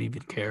probably wouldn't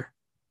even care.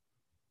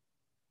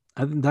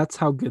 I think that's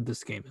how good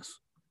this game is.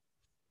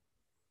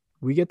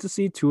 We get to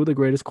see two of the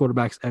greatest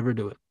quarterbacks ever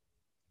do it,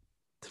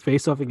 to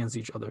face off against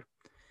each other,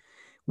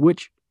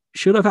 which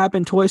should have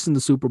happened twice in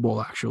the Super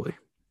Bowl, actually,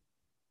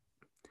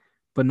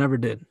 but never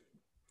did.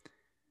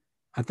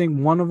 I think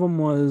one of them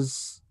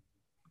was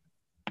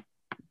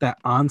that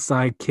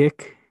onside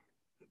kick.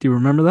 Do you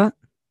remember that?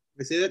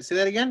 Say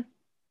that again?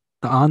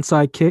 The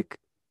onside kick,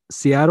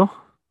 Seattle.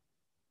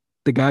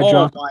 The guy Oh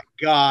dropped. my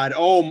God.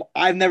 Oh,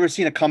 I've never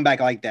seen a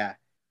comeback like that.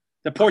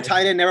 The poor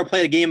tight end never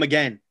played a game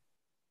again.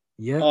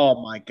 Yeah,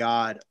 Oh my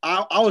God.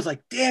 I was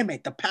like, damn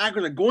it. The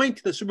Packers are going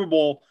to the Super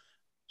Bowl.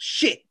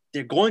 Shit.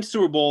 They're going to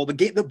Super Bowl.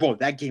 Bro,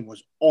 that game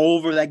was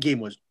over. That game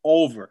was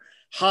over.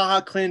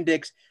 Clinton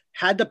Dix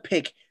had the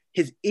pick.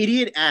 His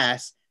idiot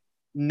ass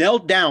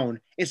knelt down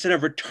instead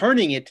of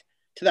returning it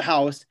to the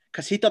house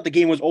because he thought the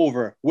game was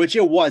over, which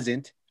it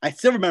wasn't. I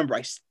still remember.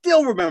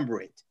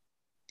 it.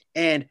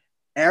 And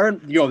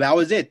Aaron, that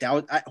was it.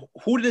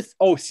 Who did this?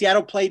 Oh,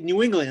 Seattle played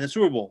New England in the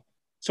Super Bowl.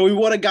 So we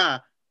would have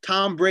got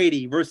Tom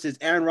Brady versus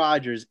Aaron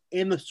Rodgers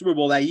in the Super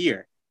Bowl that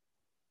year.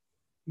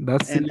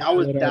 that's the And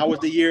year that was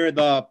the year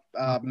the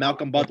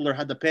Malcolm Butler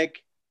had the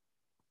pick.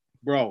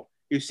 Bro,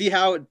 you see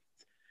how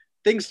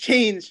things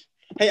change.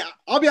 Hey,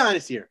 I'll be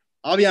honest here.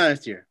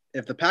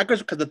 If the Packers,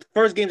 because the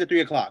first game's at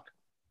 3:00.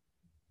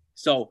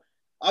 So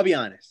I'll be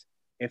honest.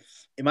 If,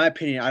 in my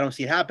opinion, I don't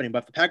see it happening, but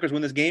if the Packers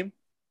win this game,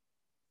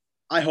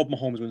 I hope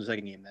Mahomes wins the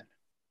second game then.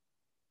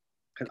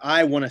 Because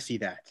I want to see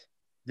that.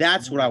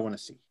 That's what I want to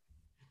see.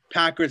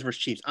 Packers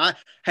versus Chiefs. I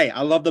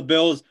love the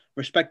Bills,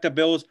 respect the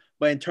Bills,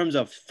 but in terms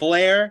of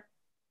flair,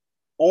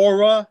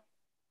 aura,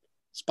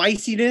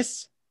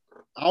 spiciness,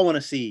 I want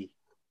to see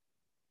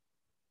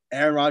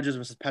Aaron Rodgers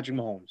versus Patrick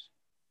Mahomes.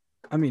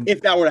 I mean,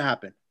 if that were to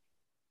happen.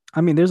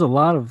 There's a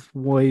lot of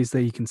ways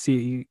that you can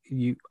see.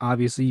 You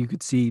obviously you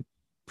could see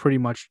pretty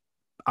much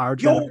our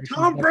generation.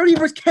 Tom Brady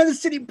versus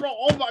Kansas City, bro.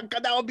 Oh my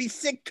God, that would be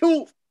sick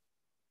too.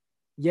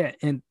 Yeah,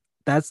 and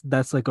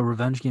that's like a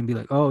revenge game. Be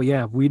like, oh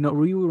yeah, we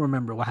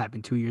remember what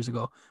happened 2 years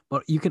ago.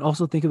 But you can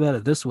also think about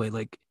it this way: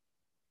 like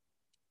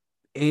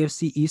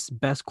AFC East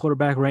best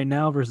quarterback right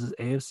now versus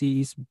AFC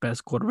East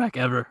best quarterback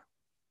ever.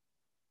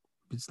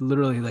 It's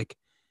literally like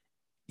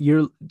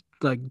you're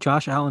like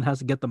Josh Allen has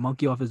to get the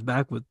monkey off his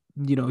back with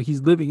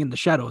he's living in the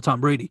shadow of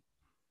Tom Brady,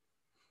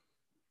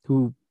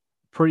 who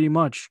pretty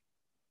much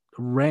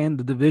ran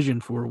the division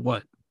for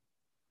what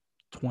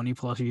 20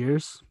 plus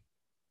years.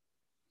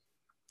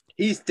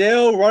 He's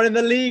still running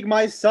the league,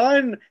 my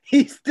son.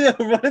 He's still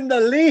running the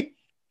league.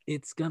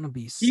 It's gonna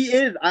be. He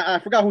is. I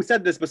forgot who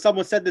said this, but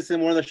someone said this in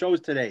one of the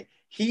shows today.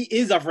 He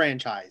is a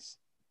franchise.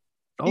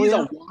 He's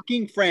a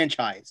walking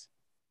franchise.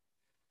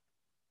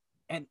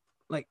 And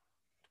like,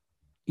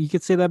 you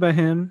could say that about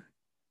him.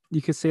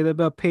 You could say that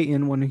about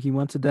Peyton when he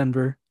went to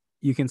Denver.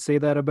 You can say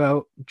that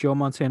about Joe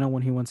Montana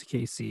when he went to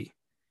KC.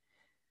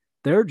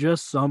 There are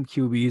just some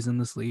QBs in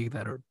this league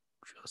that are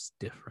just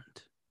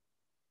different.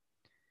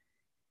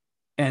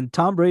 And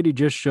Tom Brady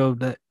just showed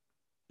that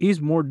he's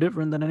more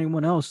different than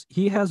anyone else.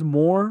 He has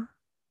more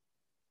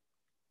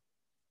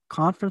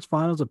conference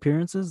finals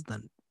appearances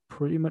than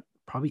pretty much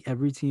probably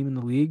every team in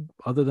the league,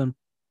 other than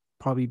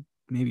probably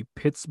maybe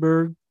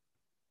Pittsburgh,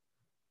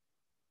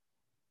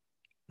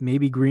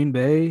 maybe Green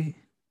Bay.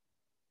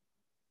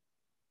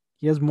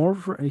 He has more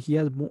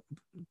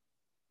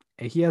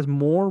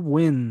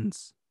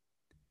wins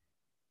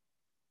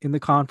in the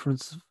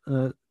conference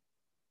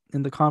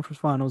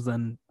finals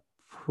than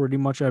pretty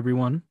much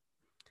everyone.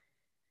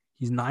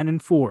 He's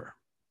 9-4.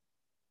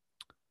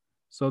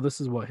 So this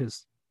is what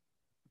his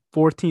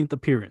 14th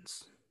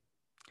appearance.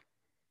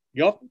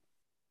 Yup.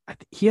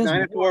 He has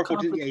 9-4.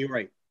 14. Yeah, you're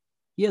right.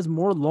 He has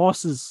more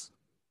losses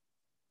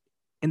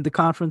in the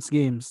conference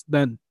games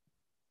than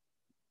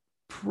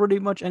pretty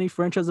much any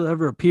franchise that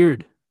ever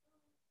appeared.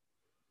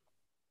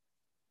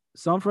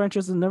 Some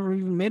franchises never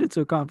even made it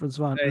to a conference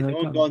final. Hey,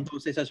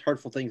 don't say such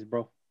hurtful things,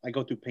 bro. I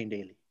go through pain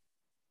daily.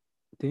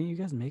 Didn't you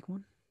guys make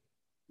one?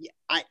 Yeah,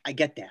 I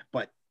get that,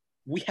 but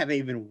we haven't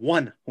even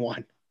won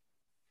one.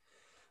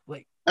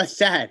 Like, that's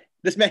sad.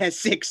 This man has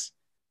 6.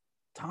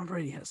 Tom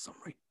Brady has some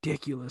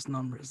ridiculous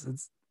numbers.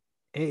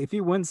 Hey, if he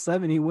wins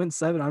 7, he wins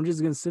 7. I'm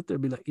just gonna sit there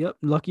and be like, yep,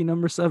 lucky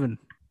number 7.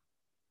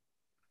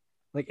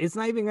 Like, it's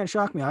not even gonna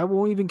shock me. I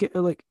won't even get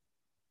like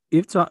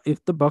if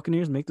the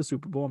Buccaneers make the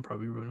Super Bowl, I'm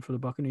probably rooting for the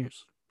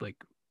Buccaneers. Like,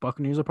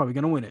 Buccaneers are probably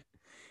gonna win it,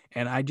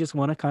 and I just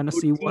want to kind of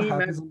see what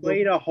happens. Has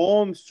played a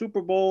home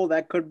Super Bowl.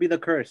 That could be the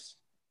curse,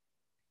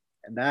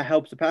 and that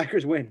helps the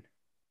Packers win.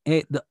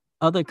 Hey, the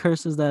other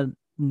curse is that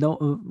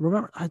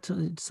remember I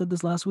said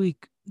this last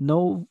week.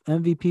 No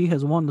MVP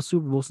has won the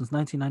Super Bowl since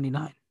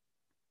 1999.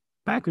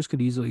 Packers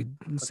could easily.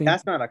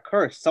 That's not a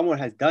curse. Someone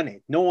has done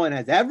it. No one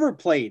has ever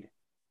played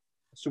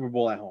a Super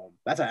Bowl at home.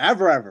 That's an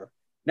ever,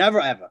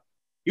 never, ever.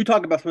 You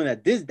talk about something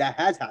that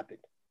has happened.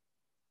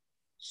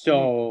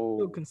 So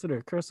still consider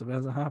it cursive. It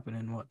hasn't happened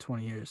in what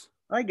 20 years.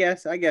 I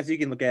guess you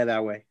can look at it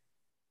that way.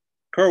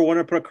 Kurt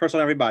Warner put a curse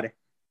on everybody.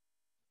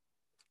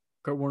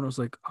 Kurt Warner's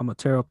like, I'm gonna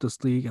tear up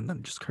this league and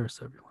then just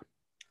curse everyone.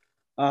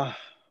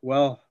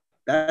 Well,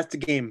 that's the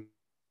game,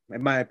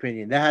 in my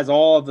opinion. That has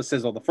all of the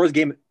sizzle. The first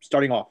game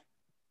starting off.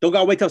 Don't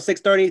gotta wait till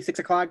 6:30,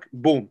 6:00.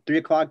 Boom,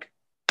 3:00.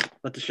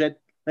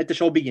 Let the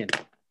show begin.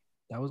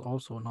 That was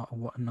also not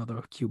another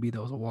QB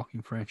that was a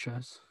walking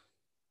franchise.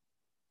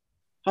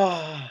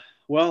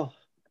 Well,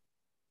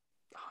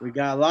 we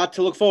got a lot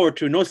to look forward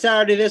to. No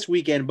Saturday this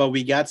weekend, but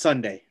we got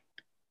Sunday.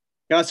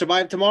 Gotta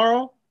survive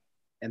tomorrow,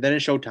 and then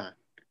it's showtime.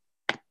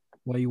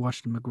 Why you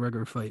watched the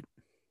McGregor fight?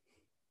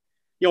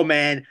 Yo,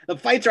 man, the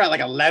fights are at like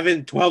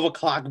 11, 12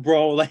 o'clock,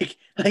 bro. And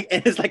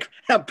it's like,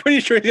 I'm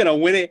pretty sure he's going to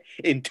win it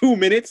in 2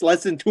 minutes,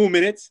 less than 2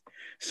 minutes.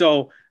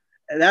 So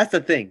that's the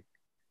thing.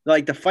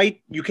 Like the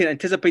fight, you can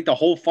anticipate the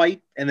whole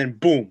fight, and then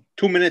boom,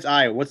 2 minutes. All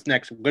right, what's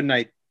next? Good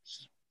night.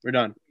 We're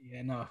done.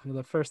 Yeah, no.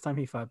 The first time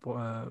he fought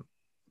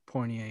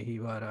Fournier, he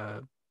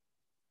got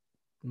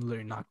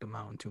literally knocked him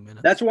out in 2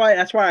 minutes. That's why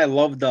I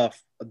love the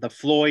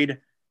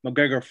Floyd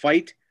McGregor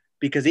fight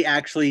because he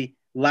actually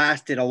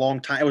lasted a long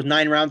time. It was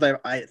 9 rounds,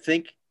 I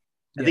think.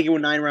 I Yeah, think it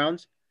went 9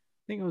 rounds.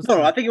 I think it was No,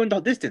 10. I think it went the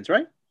distance,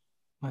 right?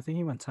 I think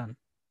he went 10.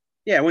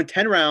 Yeah, it went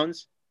 10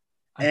 rounds,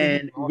 I think he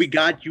and we lost.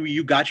 got you.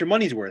 You got your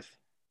money's worth.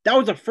 That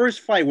was the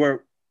first fight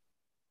where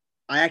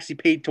I actually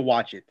paid to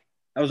watch it.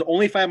 That was the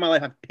only fight in my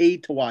life I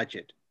paid to watch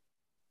it.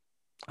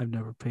 I've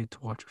never paid to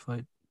watch a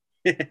fight.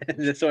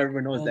 Just so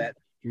everyone knows Man, that.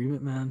 dream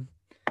it, man.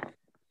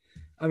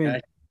 I Yeah.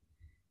 mean,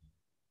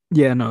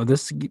 yeah, no.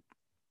 This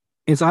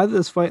it's either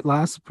this fight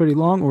lasts pretty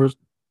long or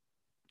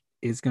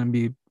it's gonna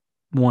be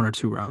 1 or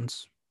 2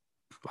 rounds.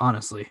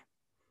 Honestly,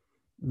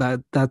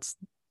 that's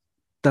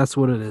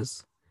what it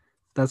is.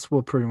 That's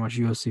what pretty much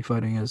UFC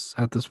fighting is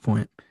at this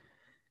point.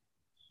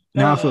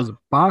 Now, if it was a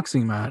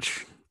boxing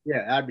match,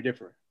 Yeah, that'd be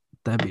different.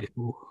 that'd be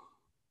ooh.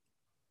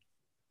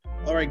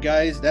 All right,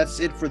 guys, that's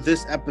it for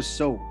this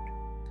episode.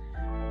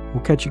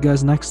 We'll catch you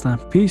guys next time.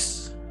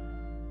 Peace.